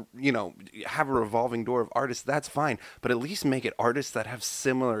gonna, have a revolving door of artists, that's fine. But at least make it artists that have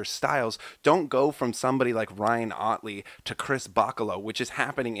similar styles. Don't go from somebody like Ryan Ottley to Chris Bachalo, which is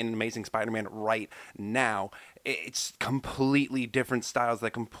happening in Amazing Spider-Man right now. It's completely different styles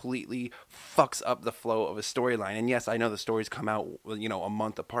that completely fucks up the flow of a storyline. And yes, I know the stories come out, a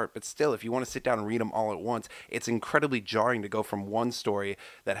month apart, but still, if you want to sit down and read them all at once, it's incredibly jarring to go from one story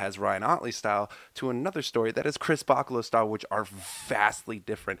that has Ryan Ottley style to another story that has Chris Bachalo style, which are vastly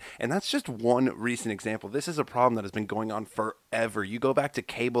different. And that's just one recent example. This is a problem that has been going on forever. You go back to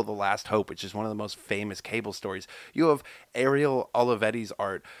Cable: The Last Hope, which is one of the most famous Cable stories. You have Ariel Olivetti's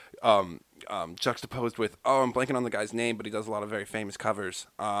art, juxtaposed with, I'm blanking on the guy's name, but he does a lot of very famous covers.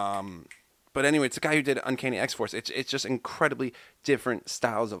 But anyway, it's the guy who did Uncanny X-Force. It's just incredibly different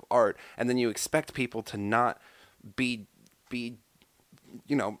styles of art, and then you expect people to not be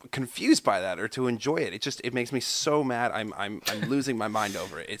confused by that or to enjoy it. It makes me so mad. I'm losing my mind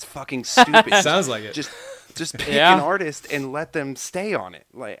over it. It's fucking stupid. Sounds like it. Just pick an artist and let them stay on it.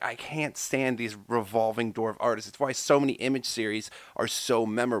 Like, I can't stand these revolving door of artists. It's why so many Image series are so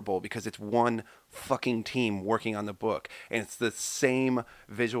memorable, because it's one fucking team working on the book, and it's the same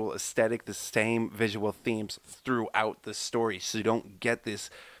visual aesthetic, the same visual themes throughout the story. So you don't get this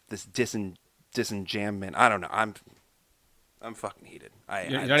disenjambment. I don't know. I'm fucking heated.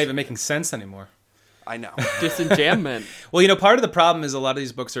 You're not even making sense anymore. I know. Disenjambment. Well, part of the problem is a lot of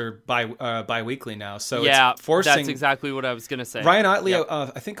these books are bi-weekly now. So it's forcing... that's exactly what I was going to say. Ryan Ottley,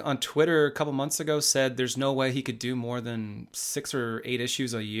 I think on Twitter a couple months ago, said there's no way he could do more than 6 or 8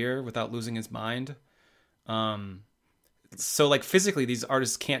 issues a year without losing his mind. So physically, these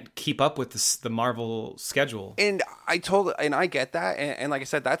artists can't keep up with the Marvel schedule. And I get that. And like I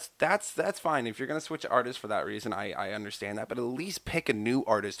said, that's fine. If you're going to switch artists for that reason, I understand that. But at least pick a new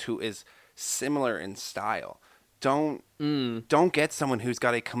artist who is similar in style. Don't get someone who's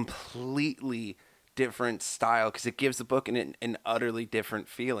got a completely different style, because it gives the book an utterly different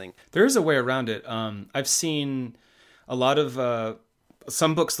feeling. There is a way around it. I've seen a lot of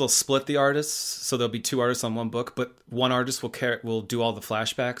some books, they'll split the artists, so there'll be 2 artists on one book, but one artist will do all the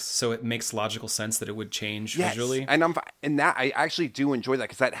flashbacks, so it makes logical sense that it would change visually. And that I actually do enjoy that,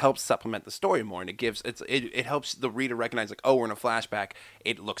 because that helps supplement the story more, and it helps the reader recognize, like, oh, we're in a flashback,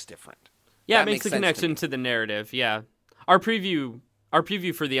 it looks different. Yeah, it makes a connection to the narrative. Yeah, our preview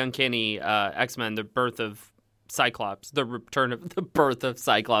for the Uncanny X-Men, the birth of Cyclops, the return of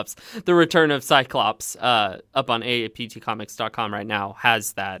Cyclops, up on AAPTcomics.com right now,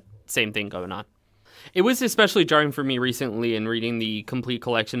 has that same thing going on. It was especially jarring for me recently in reading the complete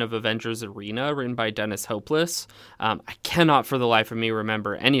collection of Avengers Arena written by Dennis Hopeless. I cannot for the life of me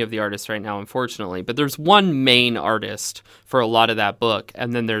remember any of the artists right now, unfortunately, but there's one main artist for a lot of that book,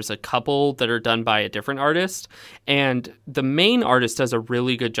 and then there's a couple that are done by a different artist, and the main artist does a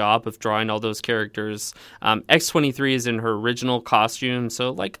really good job of drawing all those characters. X-23 is in her original costume,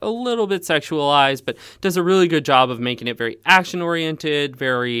 so a little bit sexualized, but does a really good job of making it very action-oriented,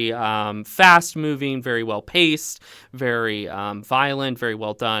 very fast-moving, very well paced, very violent, very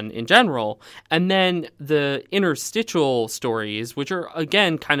well done in general. And then the interstitial stories, which are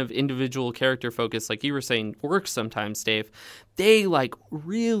again kind of individual character focused, like you were saying, works sometimes, Dave. They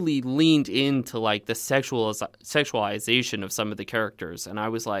really leaned into the sexualization of some of the characters, and I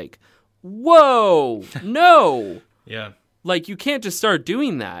was like, whoa, no. Yeah. You can't just start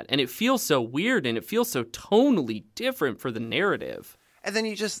doing that, and it feels so weird, and it feels so tonally different for the narrative. And then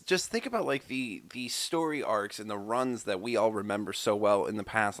you just think about the story arcs and the runs that we all remember so well in the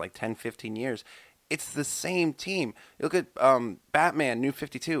past 10, 15 years. It's the same team. You look at Batman New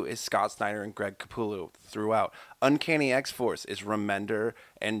 52 is Scott Snyder and Greg Capullo throughout. Uncanny X-Force is Remender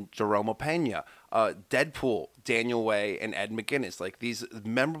and Jerome Pena. Deadpool, Daniel Way and Ed McGuinness. These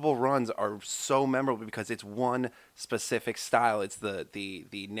memorable runs are so memorable because it's one specific style. It's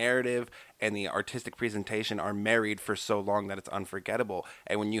the narrative and the artistic presentation are married for so long that it's unforgettable.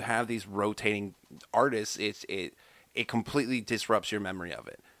 And when you have these rotating artists, it completely disrupts your memory of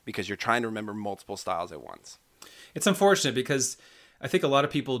it, because you're trying to remember multiple styles at once. It's unfortunate because I think a lot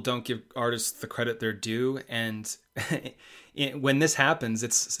of people don't give artists the credit they're due. And when this happens,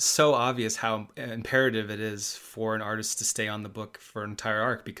 it's so obvious how imperative it is for an artist to stay on the book for an entire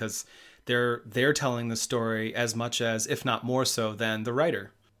arc, because they're telling the story as much as, if not more so, than the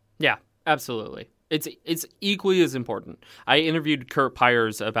writer. Yeah, absolutely. It's equally as important. I interviewed Kurt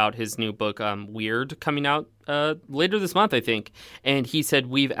Pyers about his new book, Weird, coming out later this month, I think. And he said,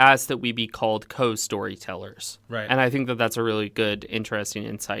 we've asked that we be called co-storytellers. Right. And I think that that's a really good, interesting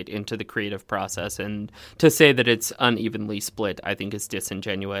insight into the creative process. And to say that it's unevenly split, I think is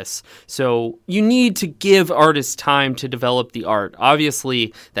disingenuous. So you need to give artists time to develop the art.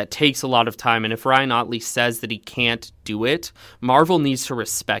 Obviously, that takes a lot of time. And if Ryan Ottley says that he can't do it, Marvel needs to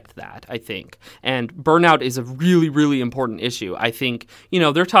respect that, I think. And burnout is a really, really important issue. I think,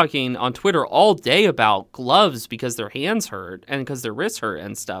 they're talking on Twitter all day about gloves because their hands hurt and because their wrists hurt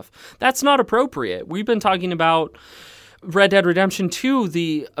and stuff. That's not appropriate. We've been talking about Red Dead Redemption 2,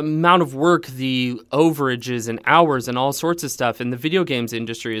 the amount of work, the overages and hours and all sorts of stuff. And the video games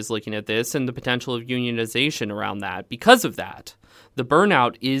industry is looking at this and the potential of unionization around that. Because of that, the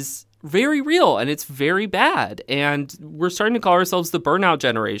burnout is very real and it's very bad. And we're starting to call ourselves the burnout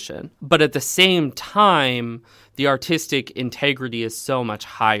generation. But at the same time, the artistic integrity is so much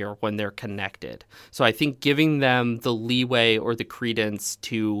higher when they're connected. So I think giving them the leeway or the credence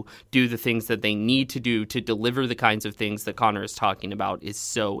to do the things that they need to do to deliver the kinds of things that Connor is talking about is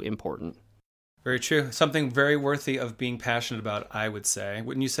so important. Very true. Something very worthy of being passionate about, I would say.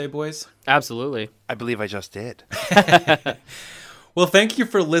 Wouldn't you say, boys? Absolutely. I believe I just did. Well, thank you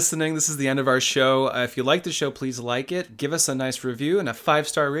for listening. This is the end of our show. If you like the show, please like it. Give us a nice review and a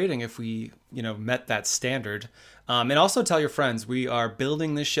 5-star rating if we, met that standard. And also tell your friends. We are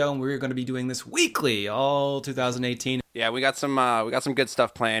building this show, and we're going to be doing this weekly all 2018. Yeah, we got some good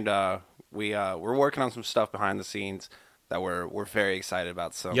stuff planned. We're working on some stuff behind the scenes that we're very excited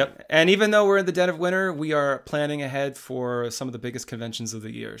about. So yep. And even though we're in the dead of winter, we are planning ahead for some of the biggest conventions of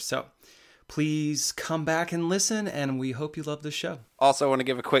the year. So please come back and listen, and we hope you love the show. Also, I want to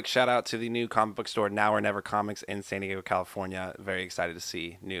give a quick shout out to the new comic book store, Now or Never Comics, in San Diego, California. Very excited to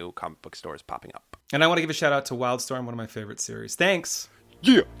see new comic book stores popping up. And I want to give a shout out to Wildstorm, one of my favorite series. Thanks.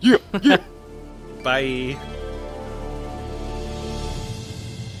 Yeah. Bye.